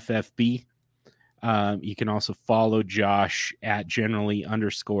FusionFFB. You can also follow Josh at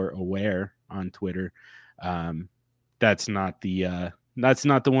generally_aware on Twitter. That's not the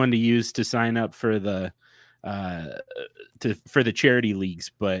one to use to sign up for the for the charity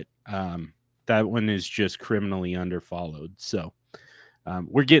leagues, but that one is just criminally underfollowed. So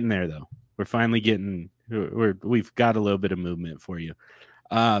we're getting there though. We're finally we've got a little bit of movement for you.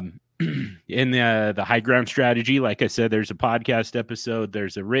 In the high ground strategy, like I said, there's a podcast episode,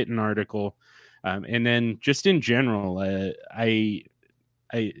 there's a written article, and then just in general, I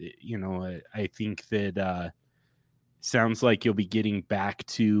think that sounds like you'll be getting back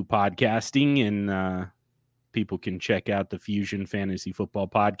to podcasting, and people can check out the Fusion Fantasy Football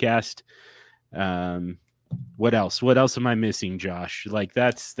Podcast. What else? What else am I missing, Josh? Like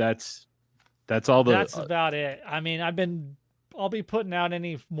that's all. That's about it. I mean, I'll be putting out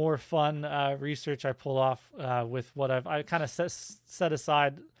any more fun research I pull off with what I kind of set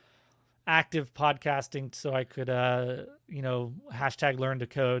aside active podcasting so I could hashtag learn to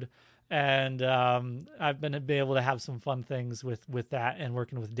code, and I've been able to have some fun things with that, and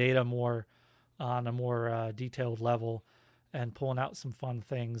working with data more on a more detailed level, and pulling out some fun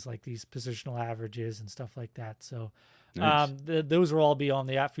things like these positional averages and stuff like that. So nice. Those will all be on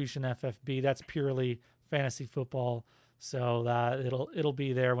the at Fusion FFB. That's purely fantasy football. So it'll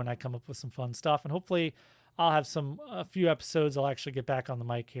be there when I come up with some fun stuff, and hopefully I'll have a few episodes. I'll actually get back on the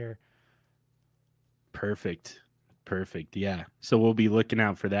mic here. Perfect. Yeah. So we'll be looking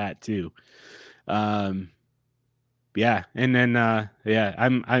out for that too. Yeah. And then,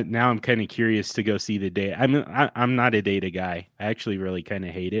 I'm kind of curious to go see the data. I'm not a data guy. I actually really kind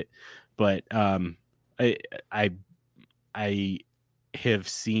of hate it, but, I have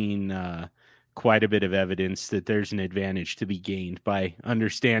seen, quite a bit of evidence that there's an advantage to be gained by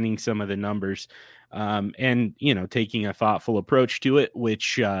understanding some of the numbers, and, taking a thoughtful approach to it,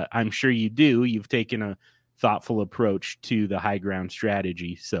 which, I'm sure you do. You've taken a thoughtful approach to the high ground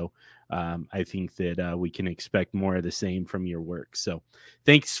strategy. So, I think that we can expect more of the same from your work. So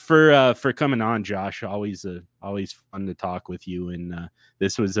thanks for coming on, Josh. Always fun to talk with you. And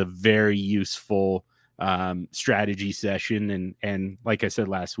this was a very useful strategy session. And like I said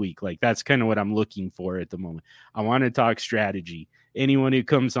last week, like that's kind of what I'm looking for at the moment. I want to talk strategy. Anyone who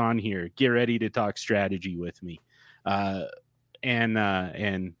comes on here, get ready to talk strategy with me.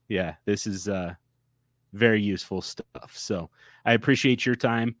 And yeah, this is very useful stuff. So I appreciate your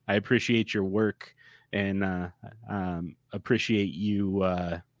time. I appreciate your work, and appreciate you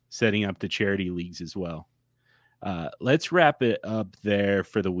setting up the charity leagues as well. let's wrap it up there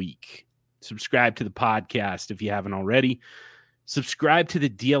for the week. Subscribe to the podcast if you haven't already. Subscribe to the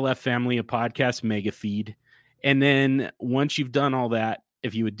DLF Family of Podcasts mega feed. And then once you've done all that,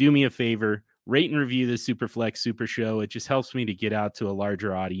 if you would do me a favor, rate and review the SuperFlex Super Show. It just helps me to get out to a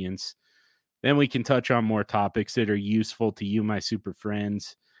larger audience. Then we can touch on more topics that are useful to you, my super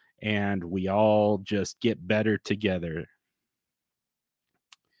friends, and we all just get better together.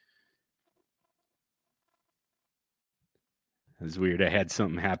 It's weird. I had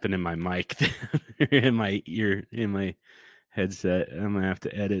something happen in my mic, in my ear, in my headset. I'm gonna have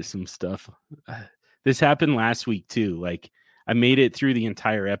to edit some stuff. This happened last week too. Like, I made it through the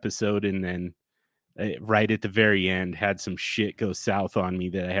entire episode, and then right at the very end, had some shit go south on me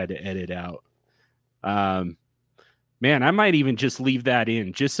that I had to edit out. Man, I might even just leave that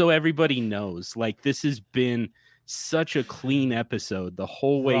in, just so everybody knows. Like, this has been such a clean episode the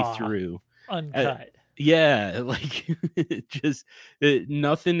whole way through, uncut. Yeah, like just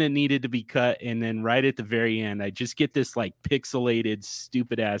nothing that needed to be cut. And then right at the very end, I just get this like pixelated,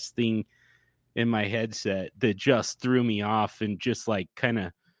 stupid ass thing in my headset that just threw me off and just like kind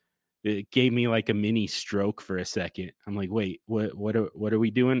of it gave me like a mini stroke for a second. I'm like, wait, what are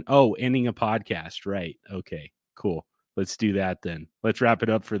we doing? Oh, ending a podcast. Right. Okay, cool. Let's do that then. Let's wrap it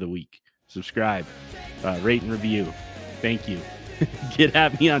up for the week. Subscribe, rate and review. Thank you. Get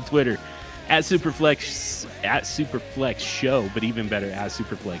at me on Twitter at SuperFlex Show, but even better at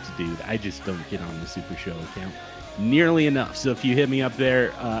SuperFlex Dude. I just don't get on the Super Show account nearly enough. So if you hit me up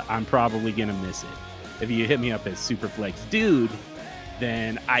there, I'm probably gonna miss it. If you hit me up as SuperFlex Dude,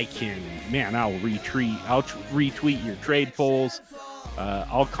 then I can, I'll retweet your trade polls.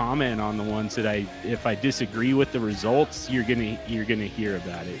 I'll comment on the ones that if I disagree with the results, you're gonna hear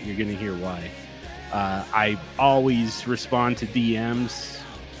about it. You're gonna hear why. I always respond to DMs,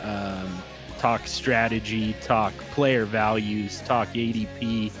 talk strategy, talk player values, talk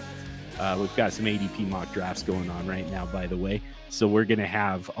ADP. We've got some ADP mock drafts going on right now, by the way. So we're gonna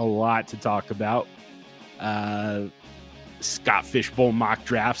have a lot to talk about. Scott Fishbowl mock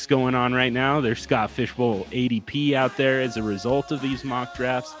drafts going on right now. There's Scott Fishbowl ADP out there as a result of these mock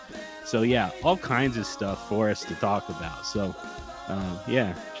drafts. So yeah, all kinds of stuff for us to talk about. So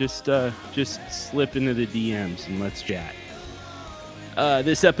just slip into the DMs and let's chat.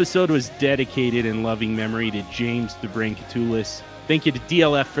 This episode was dedicated in loving memory to James the Brain Catullus. Thank you to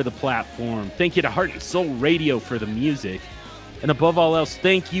DLF for the platform. Thank you to Heart and Soul Radio for the music. And above all else,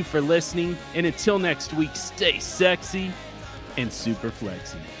 thank you for listening. And until next week, stay sexy and super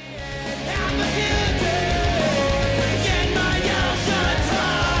flexy.